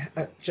 You are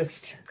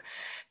just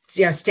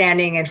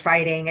standing and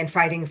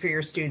fighting for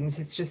your students.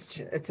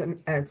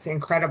 It's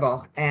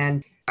incredible,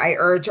 and I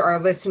urge our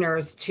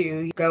listeners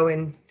to go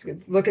and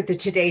look at the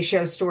Today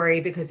Show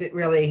story, because it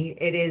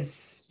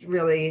is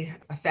really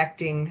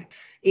affecting.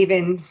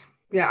 Even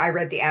I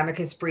read the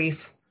amicus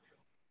brief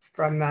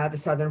from the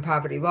Southern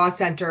Poverty Law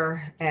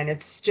Center, and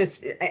it's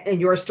just,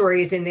 and your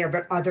story is in there,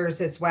 but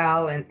others as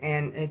well, and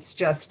it's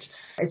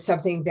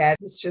something that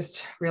is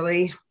just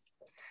really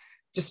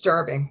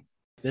disturbing.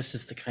 This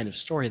is the kind of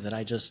story that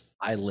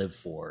I live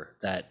for,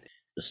 that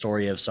the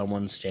story of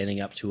someone standing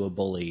up to a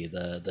bully,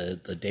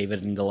 the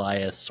David and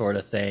Goliath sort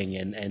of thing,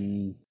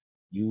 and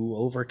you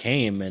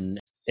overcame, and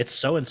it's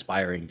so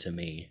inspiring to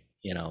me,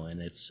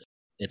 and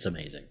it's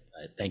amazing.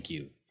 Thank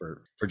you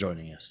for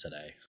joining us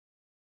today.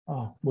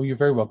 Oh, well, you're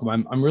very welcome.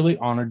 I'm really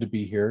honored to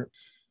be here.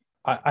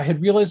 I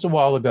had realized a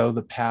while ago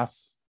the path,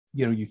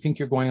 you think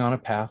you're going on a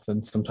path,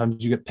 and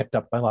sometimes you get picked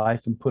up by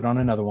life and put on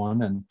another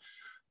one. And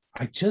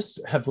I just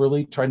have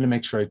really tried to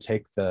make sure I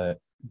take the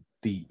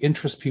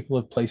interest people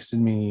have placed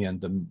in me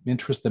and the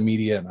interest the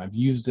media, and I've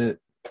used it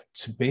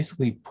to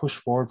basically push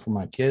forward for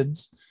my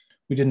kids.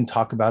 We didn't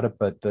talk about it,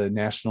 but the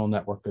National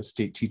Network of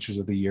State Teachers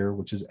of the Year,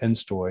 which is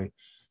NSTOY,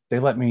 they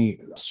let me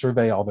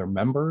survey all their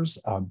members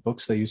on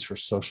books they use for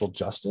social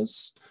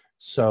justice.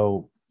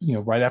 So,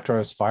 right after I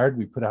was fired,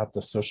 we put out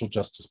the social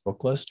justice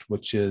book list,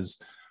 which is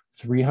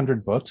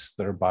 300 books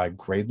that are by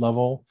grade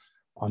level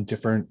on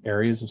different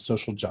areas of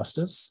social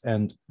justice.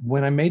 And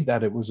when I made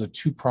that, it was a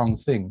two-pronged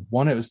thing.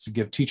 One, it was to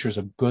give teachers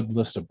a good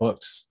list of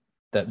books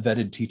that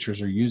vetted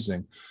teachers are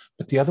using.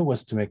 But the other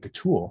was to make a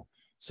tool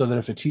so that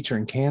if a teacher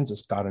in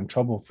Kansas got in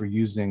trouble for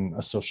using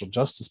a social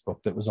justice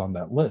book that was on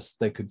that list,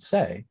 they could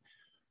say,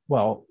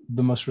 well,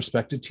 the most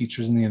respected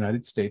teachers in the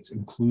United States,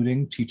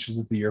 including Teachers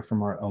of the Year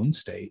from our own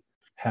state,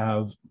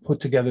 have put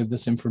together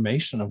this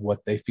information of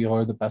what they feel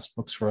are the best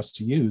books for us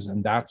to use.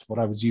 And that's what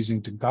I was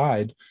using to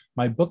guide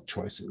my book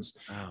choices.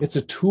 Wow. It's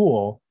a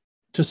tool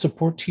to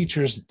support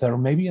teachers that are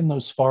maybe in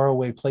those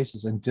faraway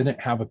places and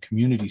didn't have a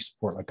community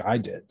support like I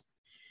did.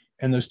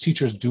 And those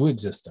teachers do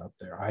exist out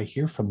there. I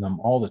hear from them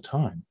all the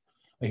time.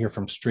 I hear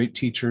from straight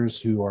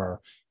teachers who are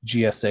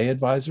GSA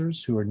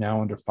advisors who are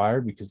now under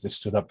fire because they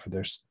stood up for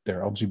their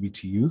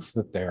LGBT youth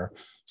that they're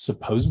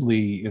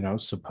supposedly,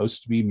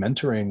 supposed to be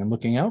mentoring and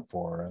looking out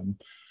for.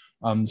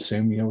 And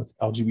same, with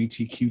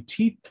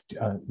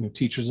LGBTQ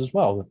teachers as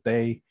well, that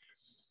they,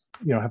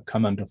 have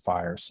come under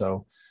fire.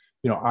 So,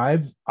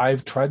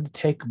 I've tried to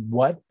take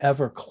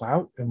whatever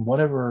clout and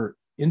whatever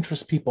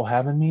interest people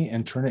have in me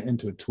and turn it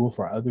into a tool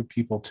for other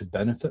people to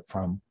benefit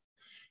from.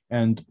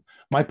 And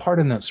my part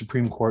in that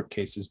Supreme Court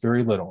case is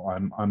very little.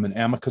 I'm an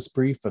amicus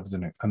brief.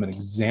 I'm an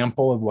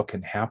example of what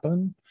can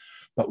happen.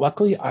 But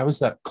luckily, I was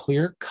that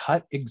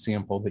clear-cut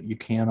example that you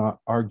cannot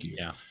argue.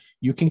 Yeah.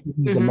 You can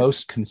be the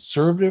most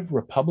conservative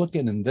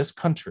Republican in this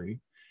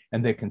country,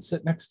 and they can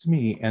sit next to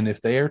me. And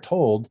if they are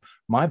told,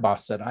 my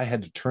boss said I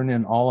had to turn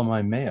in all of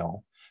my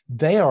mail,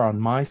 they are on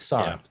my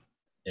side.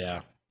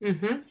 Yeah.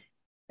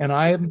 And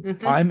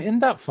I'm in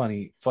that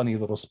funny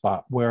little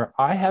spot where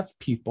I have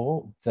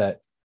people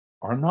that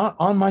are not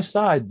on my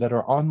side that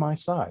are on my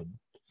side.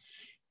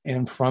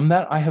 And from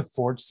that, I have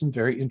forged some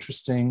very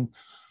interesting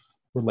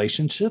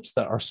relationships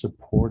that are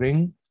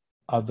supporting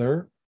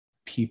other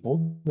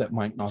people that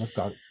might not have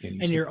got any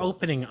support. And you're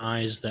opening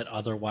eyes that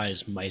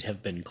otherwise might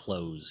have been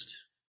closed,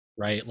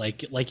 right?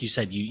 Like you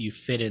said, you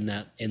fit in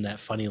that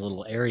funny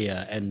little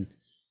area, and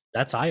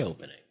that's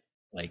eye-opening.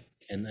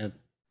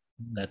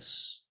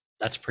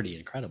 That's pretty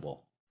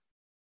incredible.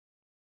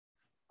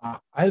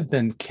 I've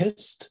been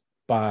kissed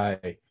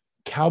by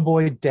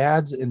cowboy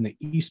dads in the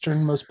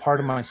easternmost part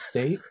of my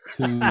state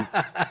who have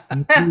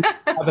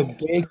a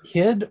gay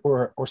kid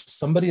or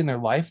somebody in their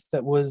life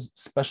that was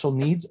special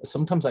needs.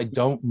 Sometimes I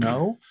don't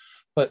know,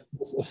 but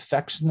this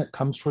affection that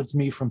comes towards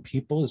me from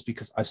people is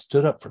because I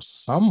stood up for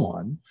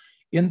someone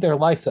in their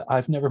life that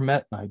I've never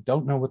met, and I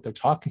don't know what they're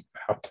talking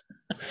about.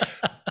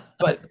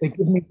 But they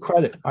give me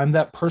credit. I'm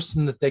that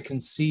person that they can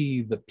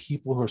see, the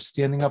people who are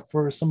standing up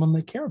for someone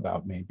they care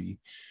about, maybe.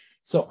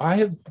 So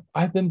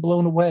I've been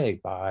blown away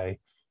by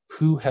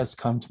who has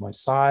come to my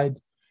side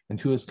and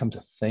who has come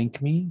to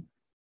thank me.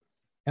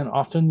 And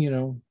often,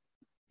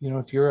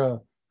 if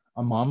you're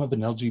a mom of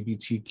an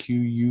LGBTQ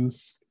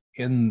youth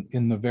in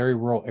the very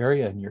rural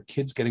area and your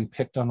kid's getting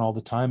picked on all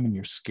the time and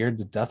you're scared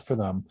to death for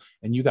them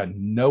and you got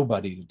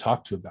nobody to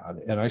talk to about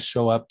it, and I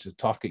show up to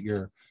talk at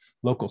your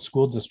local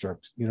school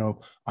district,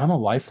 I'm a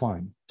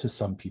lifeline to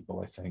some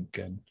people, I think.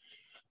 And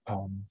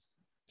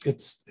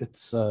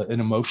it's an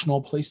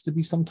emotional place to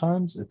be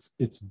sometimes.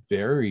 It's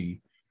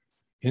very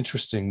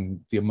interesting,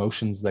 the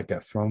emotions that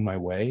get thrown my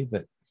way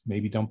that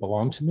maybe don't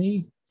belong to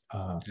me.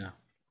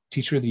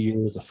 Teacher of the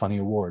Year is a funny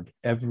award.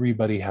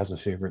 Everybody has a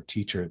favorite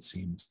teacher, it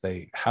seems.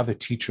 They have a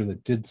teacher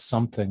that did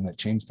something that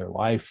changed their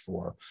life,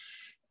 or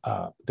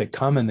they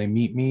come and they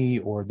meet me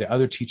or the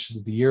other teachers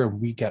of the year,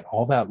 and we get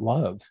all that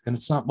love. And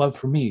it's not love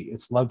for me,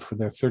 it's love for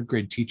their third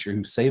grade teacher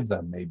who saved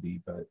them,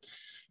 maybe. But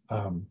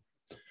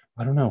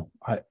I don't know.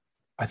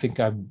 I think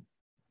I've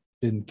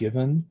been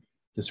given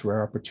this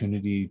rare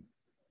opportunity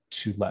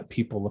to let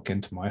people look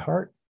into my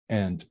heart,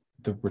 and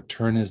the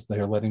return is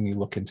they're letting me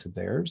look into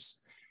theirs.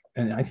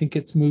 And I think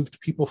it's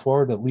moved people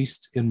forward, at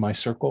least in my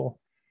circle,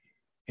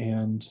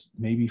 and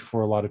maybe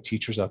for a lot of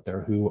teachers out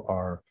there who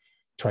are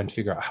trying to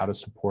figure out how to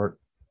support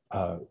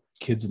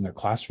kids in their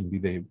classroom, be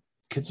they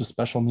kids with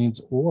special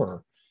needs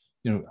or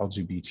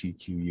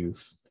LGBTQ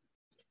youth.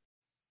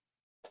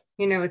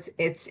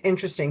 It's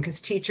interesting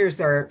because teachers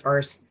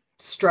are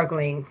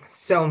struggling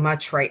so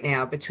much right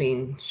now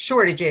between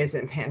shortages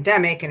and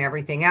pandemic and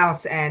everything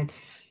else. And,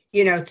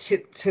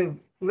 to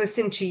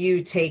listen to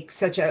you take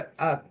such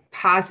a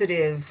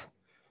positive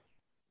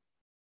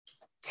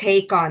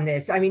take on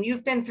this? I mean,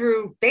 you've been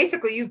through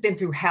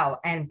hell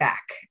and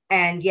back,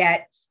 and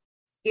yet,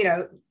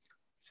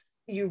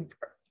 you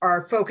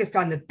are focused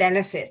on the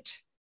benefit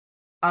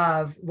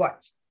of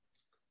what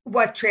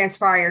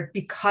transpired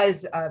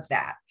because of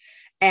that.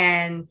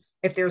 And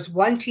if there's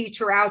one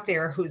teacher out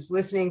there who's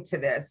listening to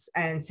this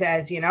and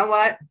says, you know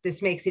what,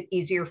 this makes it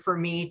easier for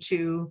me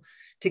to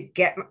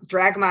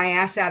drag my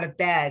ass out of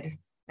bed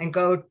and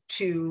go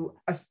to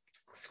a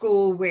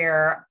school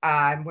where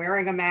I'm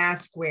wearing a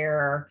mask,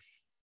 where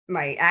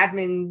my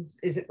admin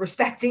isn't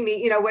respecting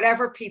me,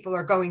 whatever people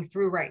are going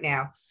through right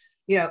now,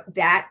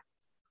 that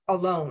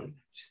alone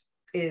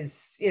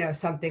is,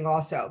 something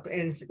also.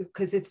 And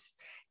because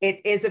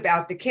it is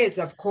about the kids,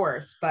 of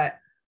course, but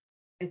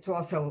it's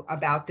also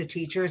about the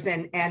teachers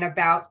and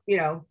about,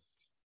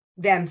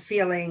 them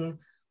feeling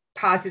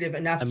positive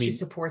enough to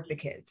support the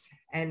kids,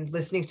 and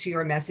listening to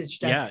your message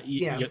does,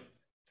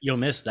 You'll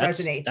miss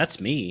resonates. That's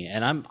me.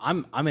 And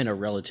I'm in a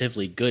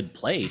relatively good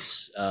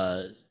place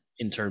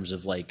in terms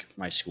of like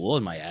my school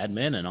and my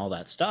admin and all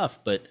that stuff.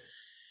 But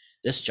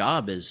this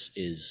job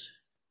is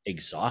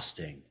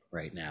exhausting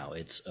right now.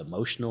 It's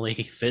emotionally,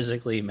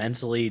 physically,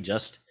 mentally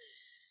just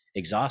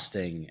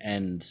exhausting.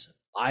 And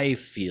I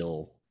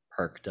feel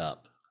perked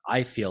up.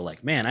 I feel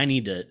like, man, I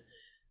need to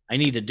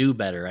do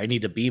better. I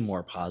need to be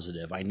more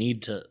positive. I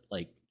need to,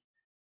 like,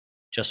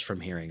 just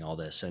from hearing all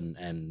this,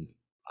 and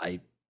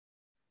I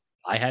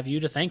have you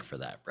to thank for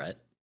that, Brett.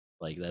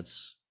 Like,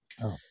 that's,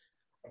 Well,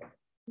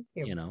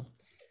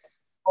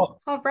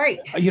 all right.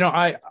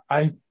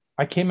 I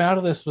came out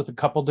of this with a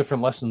couple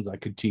different lessons I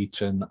could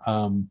teach. And,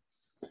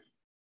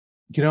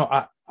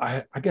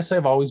 I guess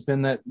I've always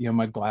been that,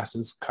 my glass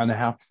is kind of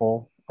half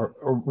full,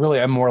 or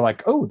really I'm more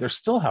like, oh, there's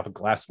still half a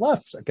glass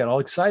left. I get all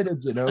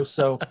excited,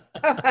 so,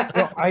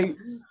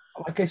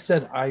 like I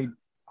said, I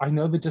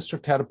know the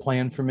district had a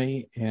plan for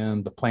me,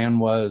 and the plan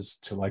was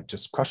to like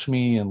just crush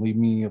me and leave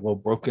me a little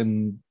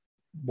broken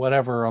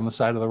whatever on the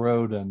side of the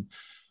road. And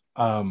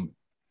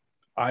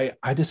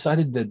I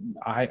decided that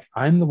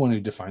I'm the one who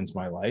defines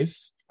my life.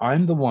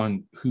 I'm the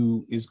one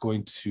who is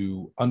going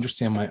to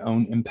understand my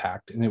own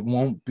impact, and it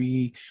won't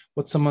be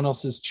what someone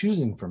else is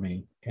choosing for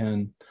me.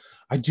 And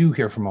I do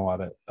hear from a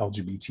lot of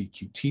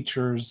LGBTQ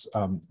teachers.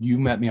 You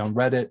met me on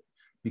Reddit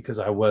because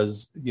I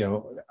was,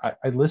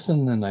 I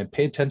listen and I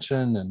pay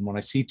attention. And when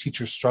I see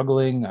teachers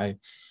struggling, I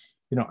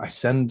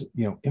send,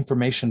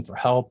 information for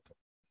help.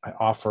 I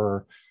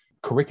offer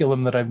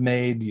curriculum that I've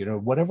made,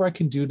 whatever I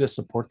can do to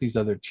support these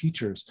other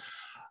teachers.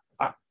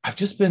 I've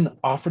just been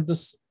offered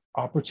this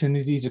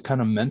opportunity to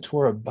kind of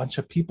mentor a bunch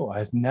of people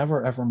I've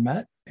never, ever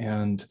met,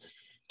 and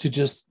to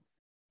just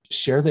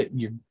share that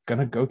you're going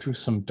to go through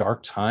some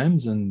dark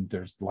times and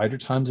there's lighter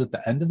times at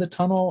the end of the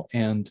tunnel.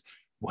 And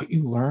what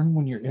you learn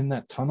when you're in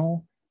that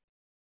tunnel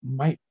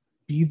might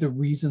be the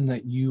reason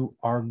that you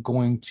are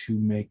going to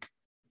make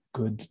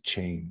good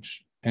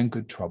change and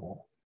good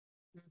trouble.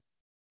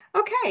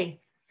 Okay.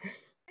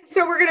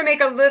 So we're going to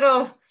make a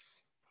little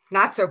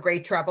not so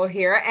great trouble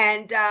here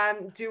and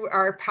do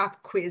our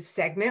pop quiz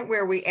segment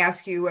where we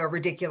ask you a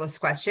ridiculous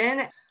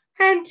question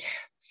and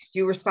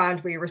you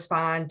respond, we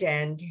respond,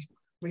 and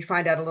we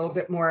find out a little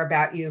bit more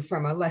about you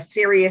from a less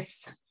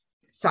serious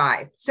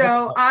side.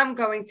 So I'm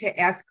going to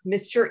ask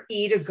Mr.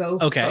 E to go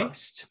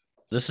first.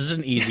 This is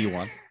an easy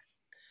one.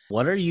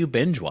 What are you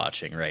binge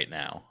watching right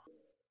now?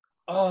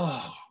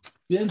 Oh,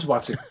 binge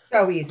watching.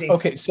 So easy.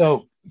 Okay,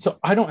 so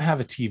I don't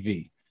have a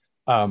TV.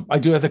 I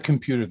do have the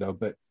computer though,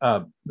 but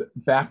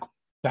back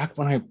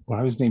when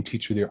I was named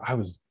teacher there, I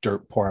was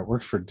dirt poor. I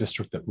worked for a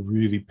district that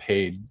really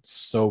paid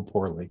so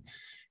poorly.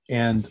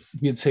 And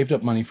we had saved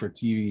up money for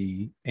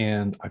TV,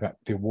 and I got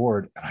the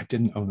award, and I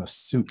didn't own a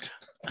suit.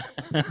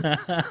 Took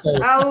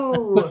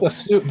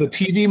the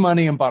TV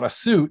money and bought a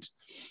suit.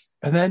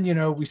 And then,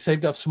 we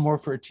saved up some more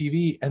for a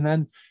TV. And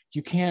then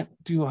you can't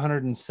do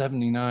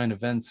 179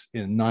 events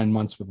in 9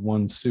 months with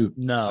one suit.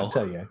 No. I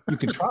tell you, you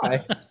can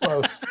try. It's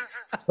gross.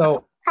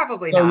 So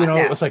probably not.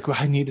 It was like, well,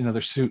 I need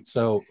another suit.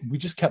 So we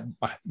just kept,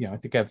 I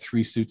think I have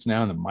 3 suits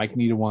now, and then Mike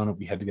needed one.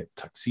 We had to get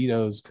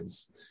tuxedos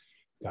because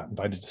got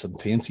invited to some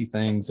fancy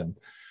things. And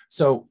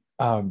so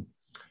I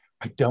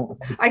don't.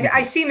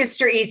 I see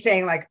Mr. E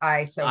saying like,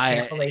 I so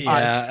carefully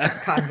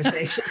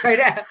conversation right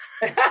now.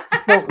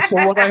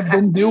 So what I've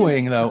been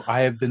doing though,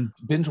 I have been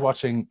binge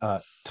watching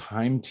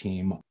Time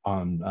Team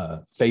on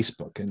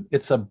Facebook, and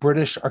it's a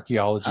British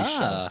archaeology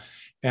show.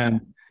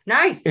 And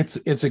nice.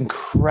 It's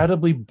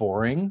incredibly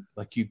boring.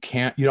 Like you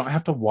don't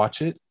have to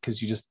watch it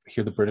because you just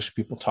hear the British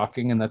people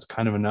talking, and that's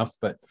kind of enough.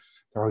 But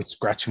they're always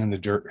scratching in the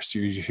dirt, so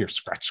you hear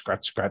scratch,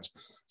 scratch, scratch.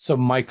 So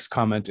Mike's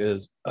comment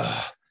is, so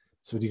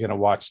what are you going to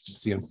watch to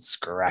see him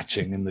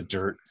scratching in the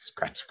dirt?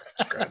 Scratch,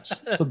 scratch,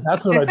 scratch. So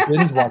that's what I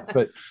binge watch.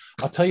 But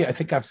I'll tell you, I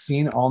think I've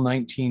seen all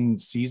 19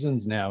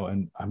 seasons now,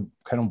 and I'm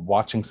kind of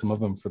watching some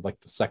of them for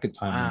like the second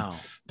time. Wow.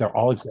 They're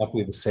all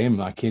exactly the same,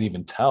 and I can't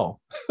even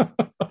tell.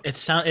 It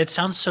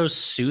sounds so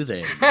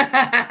soothing.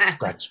 Scratch,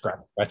 scratch,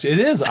 scratch. It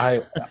is.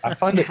 I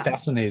find it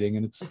fascinating,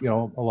 and it's,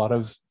 a lot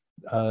of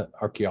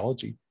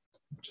archaeology,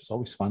 which is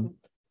always fun.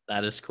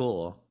 That is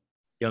cool.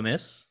 Yo,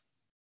 Miss?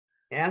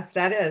 Yes,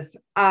 that is.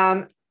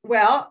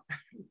 Well,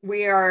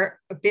 we are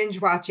binge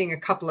watching a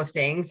couple of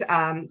things.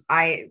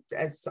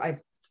 As I've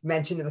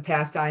mentioned in the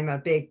past, I'm a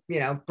big,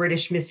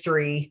 British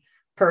mystery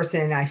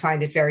person. I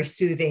find it very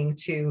soothing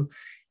to,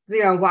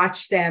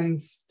 watch them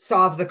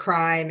solve the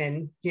crime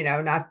and,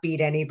 not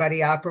beat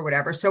anybody up or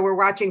whatever. So we're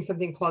watching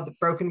something called the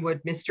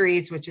Brokenwood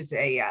Mysteries, which is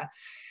a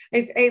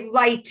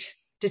light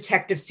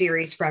detective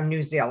series from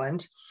New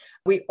Zealand.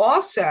 We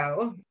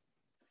also,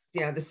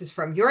 this is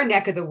from your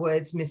neck of the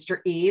woods, Mr.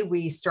 E.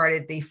 We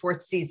started the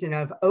 4th season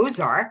of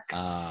Ozark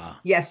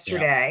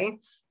yesterday. Yeah.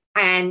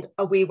 And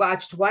we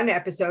watched one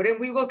episode, and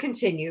we will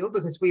continue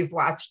because we've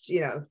watched,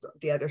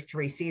 the other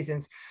 3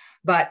 seasons.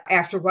 But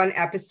after one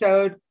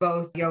episode,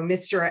 both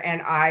Mr.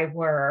 and I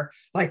were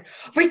like,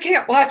 we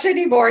can't watch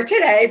anymore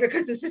today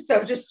because this is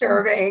so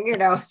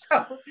disturbing,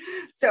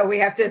 So we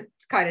have to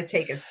kind of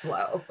take it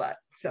slow. But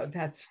so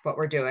that's what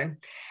we're doing.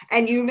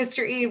 And you,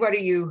 Mr. E, what are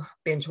you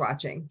binge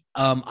watching?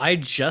 I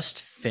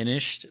just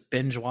finished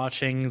binge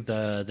watching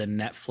the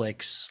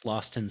Netflix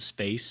Lost in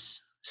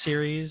Space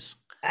series.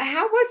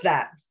 How was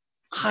that?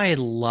 I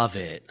love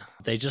it.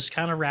 They just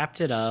kind of wrapped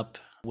it up,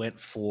 went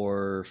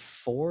for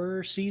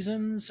 4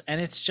 seasons,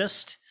 and it's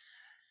just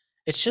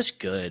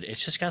good.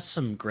 It's just got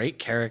some great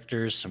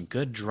characters, some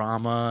good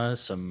drama,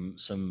 some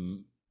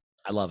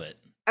I love it.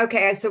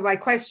 Okay, so my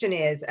question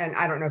is, and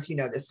I don't know if you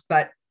know this,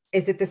 but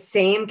is it the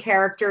same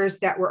characters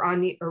that were on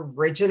the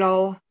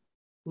original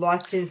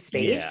Lost in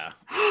Space? Yeah.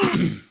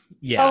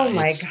 Yeah. Oh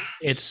my God.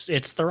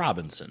 It's the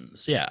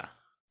Robinsons. Yeah.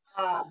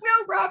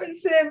 Will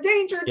Robinson,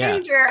 danger.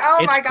 Oh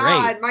it's my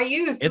God.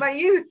 Great. My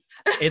youth.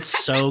 It's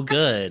so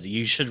good.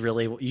 You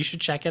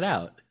should check it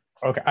out.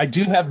 Okay. I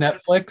do have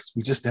Netflix.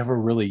 We just never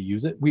really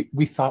use it.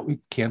 We thought we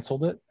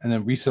canceled it. And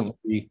then recently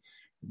we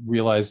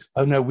realized,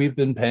 oh no, we've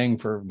been paying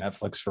for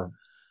Netflix for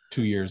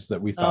 2 years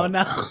that we thought.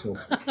 Oh no.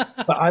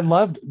 But I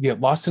loved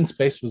Lost in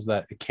Space was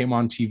that it came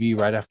on TV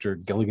right after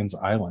Gilligan's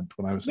Island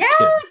when I was a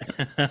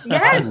kid.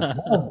 Yes.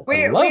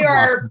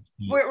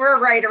 We're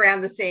right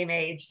around the same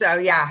age. So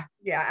yeah,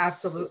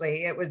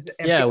 absolutely. It was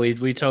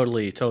we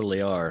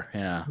totally are.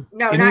 Yeah.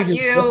 No, not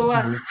you.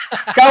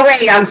 Go away,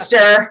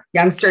 youngster.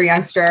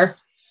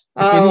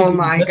 Oh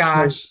my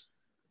gosh.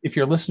 If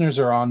your listeners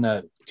are on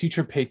the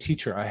Teacher Pay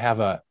Teacher, I have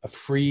a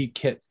free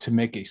kit to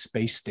make a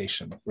space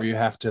station where you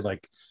have to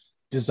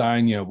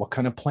design, what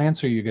kind of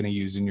plants are you going to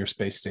use in your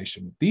space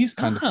station? These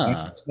kind of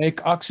plants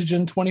make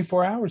oxygen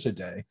 24 hours a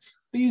day.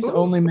 These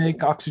only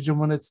make oxygen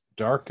when it's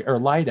dark or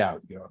light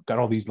out. Got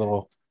all these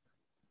little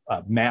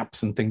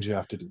maps and things you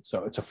have to do.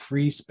 So it's a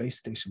free space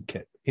station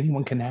kit.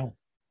 Anyone can have.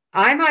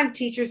 I'm on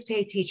Teachers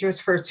Pay Teachers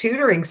for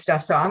tutoring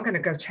stuff, so I'm going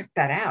to go check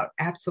that out.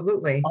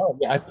 Absolutely. Oh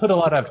yeah, I put a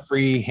lot of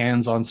free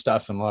hands-on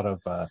stuff and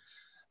I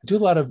do a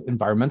lot of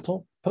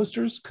environmental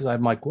posters because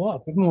I'm like, well,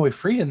 I'll give them away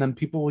free and then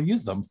people will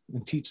use them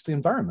and teach the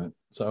environment.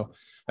 So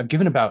I've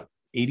given about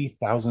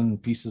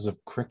 80,000 pieces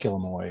of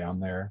curriculum away on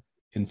there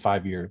in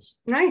 5 years.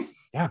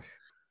 Nice. Yeah.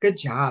 Good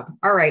job.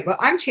 All right. Well,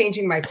 I'm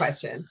changing my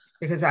question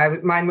because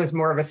mine was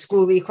more of a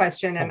schooly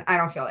question and I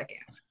don't feel like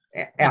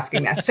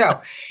asking that.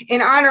 So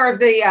in honor of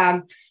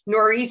the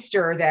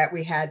nor'easter that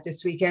we had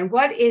this weekend,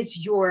 what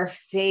is your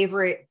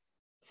favorite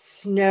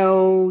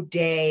snow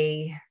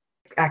day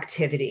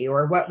activity,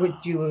 or what would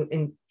you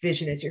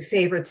envision as your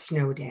favorite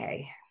snow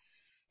day?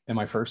 Am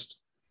I first?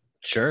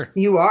 Sure.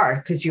 You are,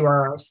 because you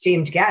are our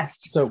esteemed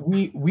guest. So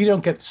we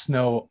don't get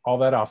snow all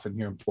that often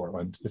here in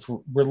Portland. If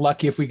we're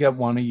lucky if we get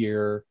one a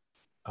year.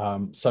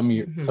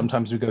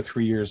 Sometimes we go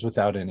 3 years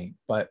without any.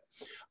 But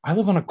I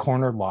live on a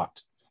corner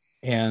lot,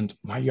 and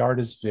my yard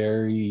is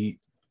very.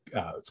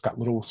 It's got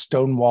little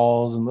stone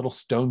walls and little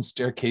stone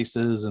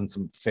staircases and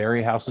some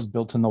fairy houses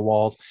built in the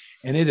walls,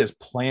 and it is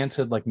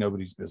planted like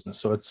nobody's business.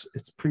 So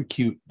it's pretty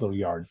cute little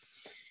yard.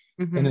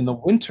 Mm-hmm. And in the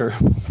winter,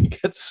 when we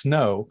get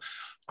snow,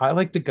 I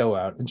like to go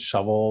out and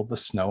shovel the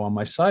snow on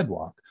my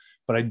sidewalk,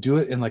 but I do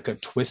it in like a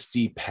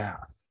twisty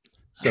path.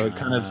 So it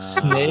kind of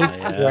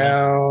snakes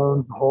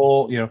around the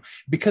whole,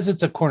 because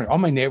it's a corner. All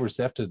my neighbors,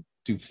 they have to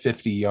do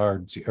 50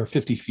 yards or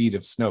 50 feet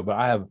of snow, but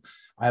I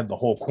have the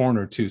whole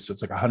corner too. So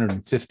it's like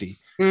 150.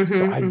 Mm-hmm,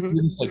 so I do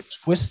this like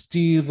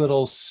twisty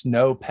little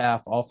snow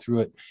path all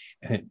through it.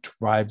 And it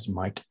drives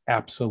Mike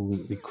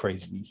absolutely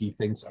crazy. He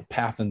thinks a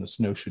path in the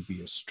snow should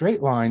be a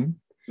straight line.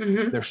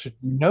 Mm-hmm. There should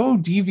be no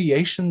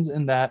deviations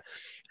in that.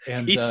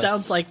 And he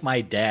sounds like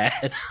my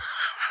dad.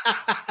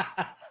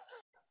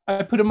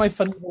 I put in my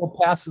funny little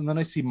paths, and then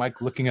I see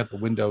Mike looking at the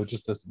window,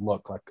 just this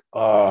look like,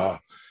 oh,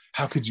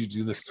 how could you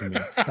do this to me?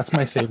 That's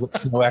my favorite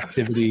snow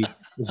activity,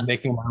 is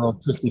making my little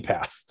twisty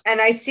path. And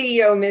I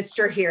see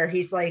Mr. here.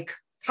 He's like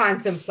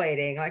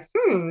contemplating, like,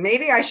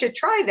 maybe I should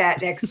try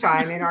that next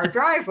time in our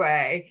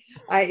driveway.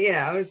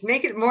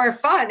 Make it more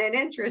fun and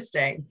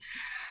interesting.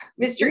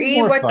 Mr.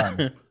 E,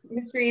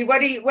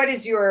 what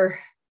is your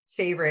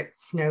favorite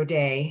snow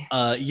day?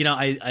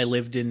 I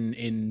lived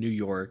in New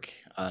York,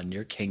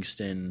 near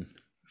Kingston,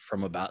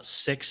 from about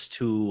 6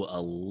 to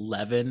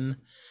 11.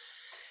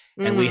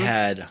 And we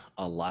had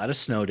a lot of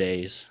snow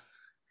days,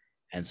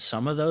 And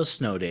some of those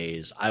snow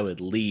days, I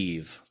would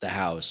leave the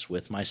house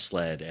with my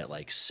sled at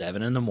like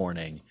 7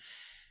 a.m.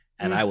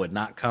 and I would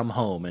not come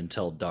home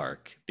until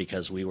dark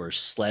because we were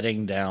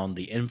sledding down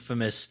the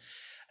infamous,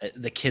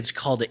 the kids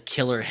called it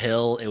Killer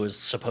Hill. It was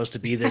supposed to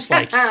be this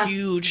like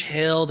huge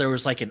hill. There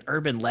was like an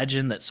urban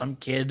legend that some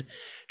kid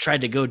tried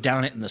to go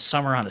down it in the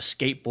summer on a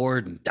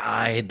skateboard and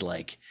died.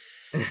 Like,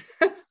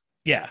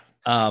 yeah.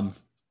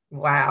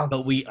 Wow.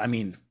 But we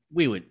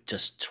would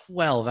just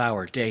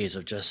 12-hour days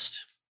of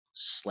just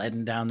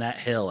sledding down that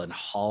hill and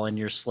hauling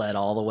your sled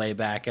all the way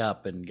back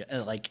up, and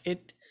like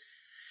it,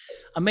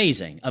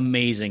 amazing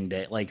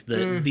day, like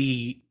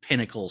the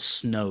pinnacle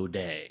snow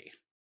day.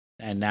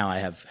 And now I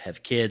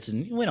have kids,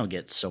 and we don't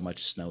get so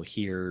much snow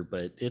here,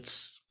 but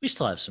we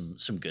still have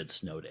some good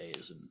snow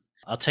days. And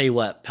I'll tell you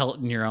what,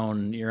 pelting your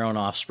own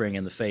offspring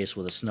in the face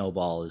with a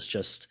snowball is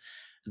just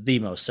the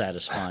most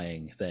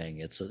satisfying thing.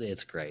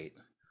 It's great.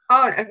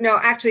 Oh, no,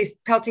 actually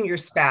pelting your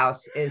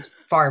spouse is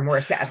far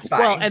more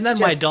satisfying. Well, and then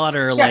my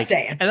daughter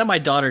saying. And then my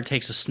daughter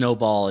takes a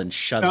snowball and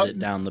shoves it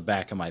down the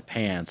back of my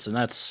pants, and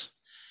that's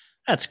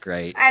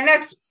great. And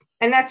that's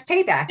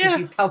payback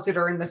if you pelted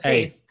her in the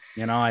face.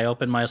 I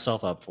opened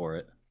myself up for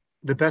it.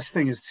 The best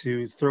thing is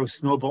to throw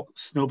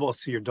snowballs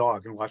to your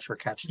dog and watch her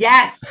catch them.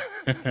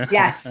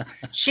 Yes.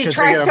 She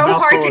tries so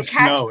hard to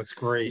catch. Snow. It's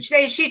great.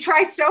 She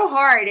tries so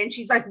hard, and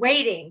she's like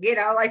waiting,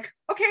 like,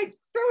 okay,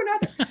 throw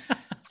another.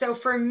 So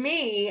for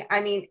me, I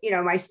mean,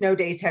 my snow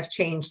days have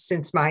changed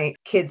since my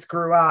kids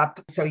grew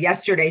up. So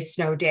yesterday's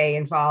snow day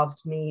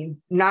involved me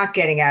not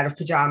getting out of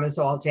pajamas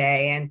all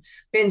day and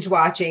binge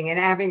watching and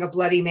having a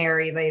Bloody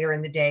Mary later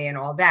in the day and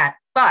all that.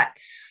 But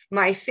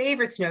my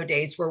favorite snow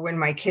days were when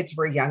my kids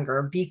were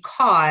younger,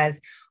 because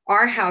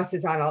our house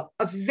is on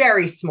a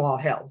very small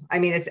hill. I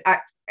mean,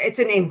 it's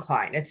an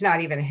incline. It's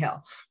not even a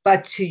hill.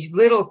 But to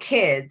little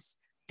kids,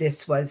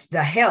 this was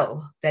the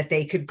hill that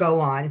they could go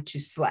on to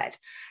sled.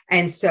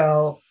 And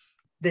so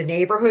the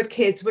neighborhood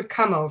kids would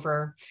come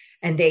over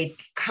and they'd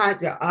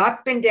kind of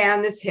up and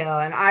down this hill.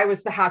 And I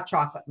was the hot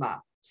chocolate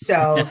mom.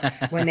 So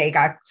when they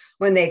got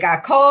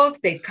cold,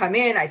 they'd come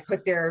in, I'd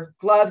put their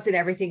gloves and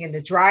everything in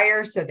the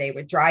dryer so they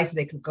would dry so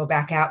they could go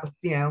back out with,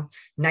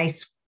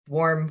 nice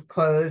warm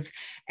clothes.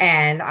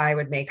 And I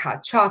would make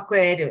hot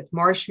chocolate with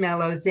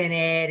marshmallows in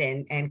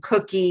it and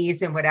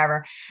cookies and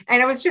whatever.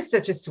 And it was just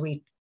such a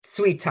sweet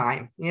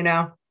time,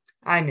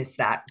 I miss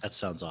that. That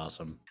sounds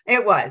awesome.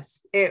 It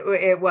was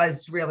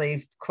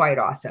really quite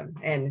awesome,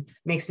 and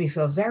makes me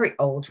feel very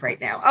old right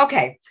now.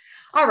 Okay.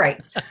 All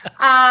right.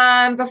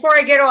 Before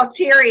I get all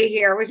teary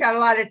here, we've had a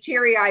lot of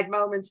teary-eyed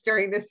moments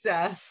during this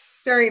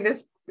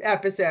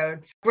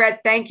episode.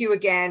 Brett, thank you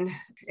again.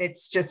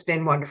 It's just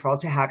been wonderful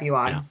to have you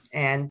on,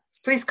 and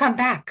please come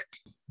back.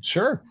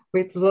 Sure.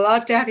 We'd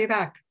love to have you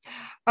back.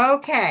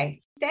 Okay.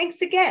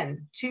 Thanks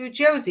again to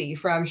Josie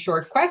from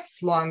Short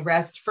Quest Long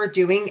Rest for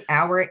doing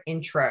our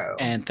intro.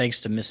 And thanks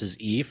to Mrs.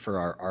 E for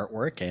our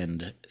artwork.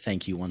 And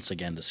thank you once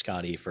again to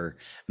Scotty for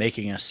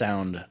making us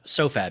sound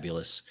so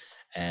fabulous.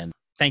 And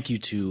thank you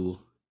to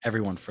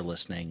everyone for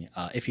listening.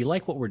 If you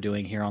like what we're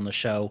doing here on the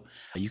show,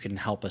 you can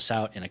help us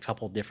out in a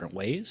couple different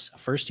ways.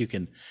 First, you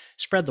can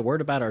spread the word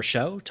about our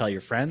show. Tell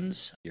your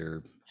friends,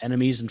 your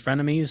enemies and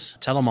frenemies,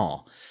 tell them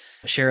all.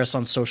 Share us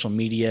on social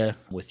media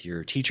with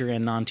your teacher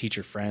and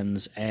non-teacher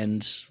friends,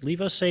 and leave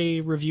us a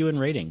review and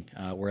rating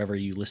wherever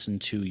you listen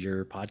to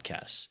your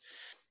podcasts.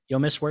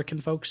 Miss, where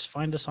can folks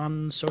find us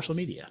on social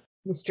media?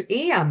 Mr.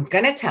 E, I'm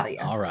going to tell you.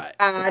 All right.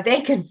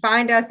 They can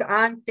find us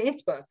on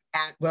Facebook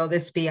at Will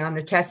This Be on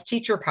the Test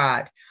Teacher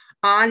Pod,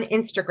 on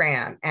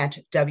Instagram at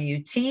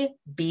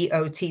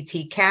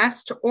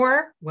WTBOTTcast,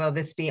 or Will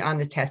This Be on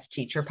the Test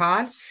Teacher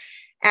Pod,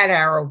 at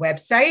our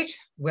website,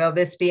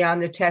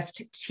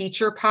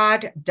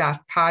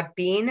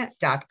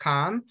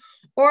 willthisbeonthetestteacherpod.podbean.com,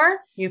 or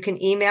you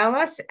can email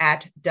us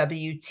at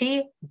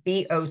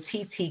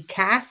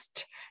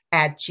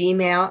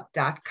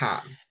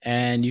WTBOTTcast@gmail.com.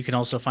 And you can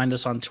also find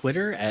us on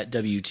Twitter at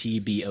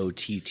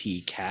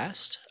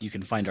WTBOTTcast. You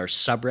can find our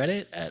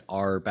subreddit at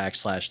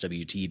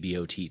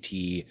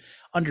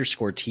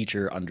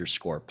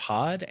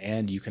r/WTBOTT_teacher_pod.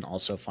 And you can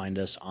also find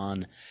us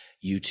on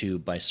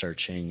YouTube by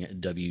searching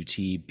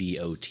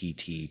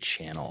WTBOTT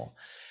channel.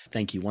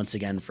 Thank you once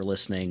again for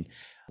listening.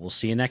 We'll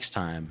see you next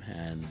time,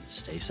 and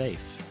stay safe.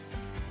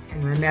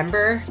 And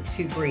remember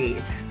to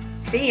breathe.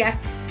 See ya.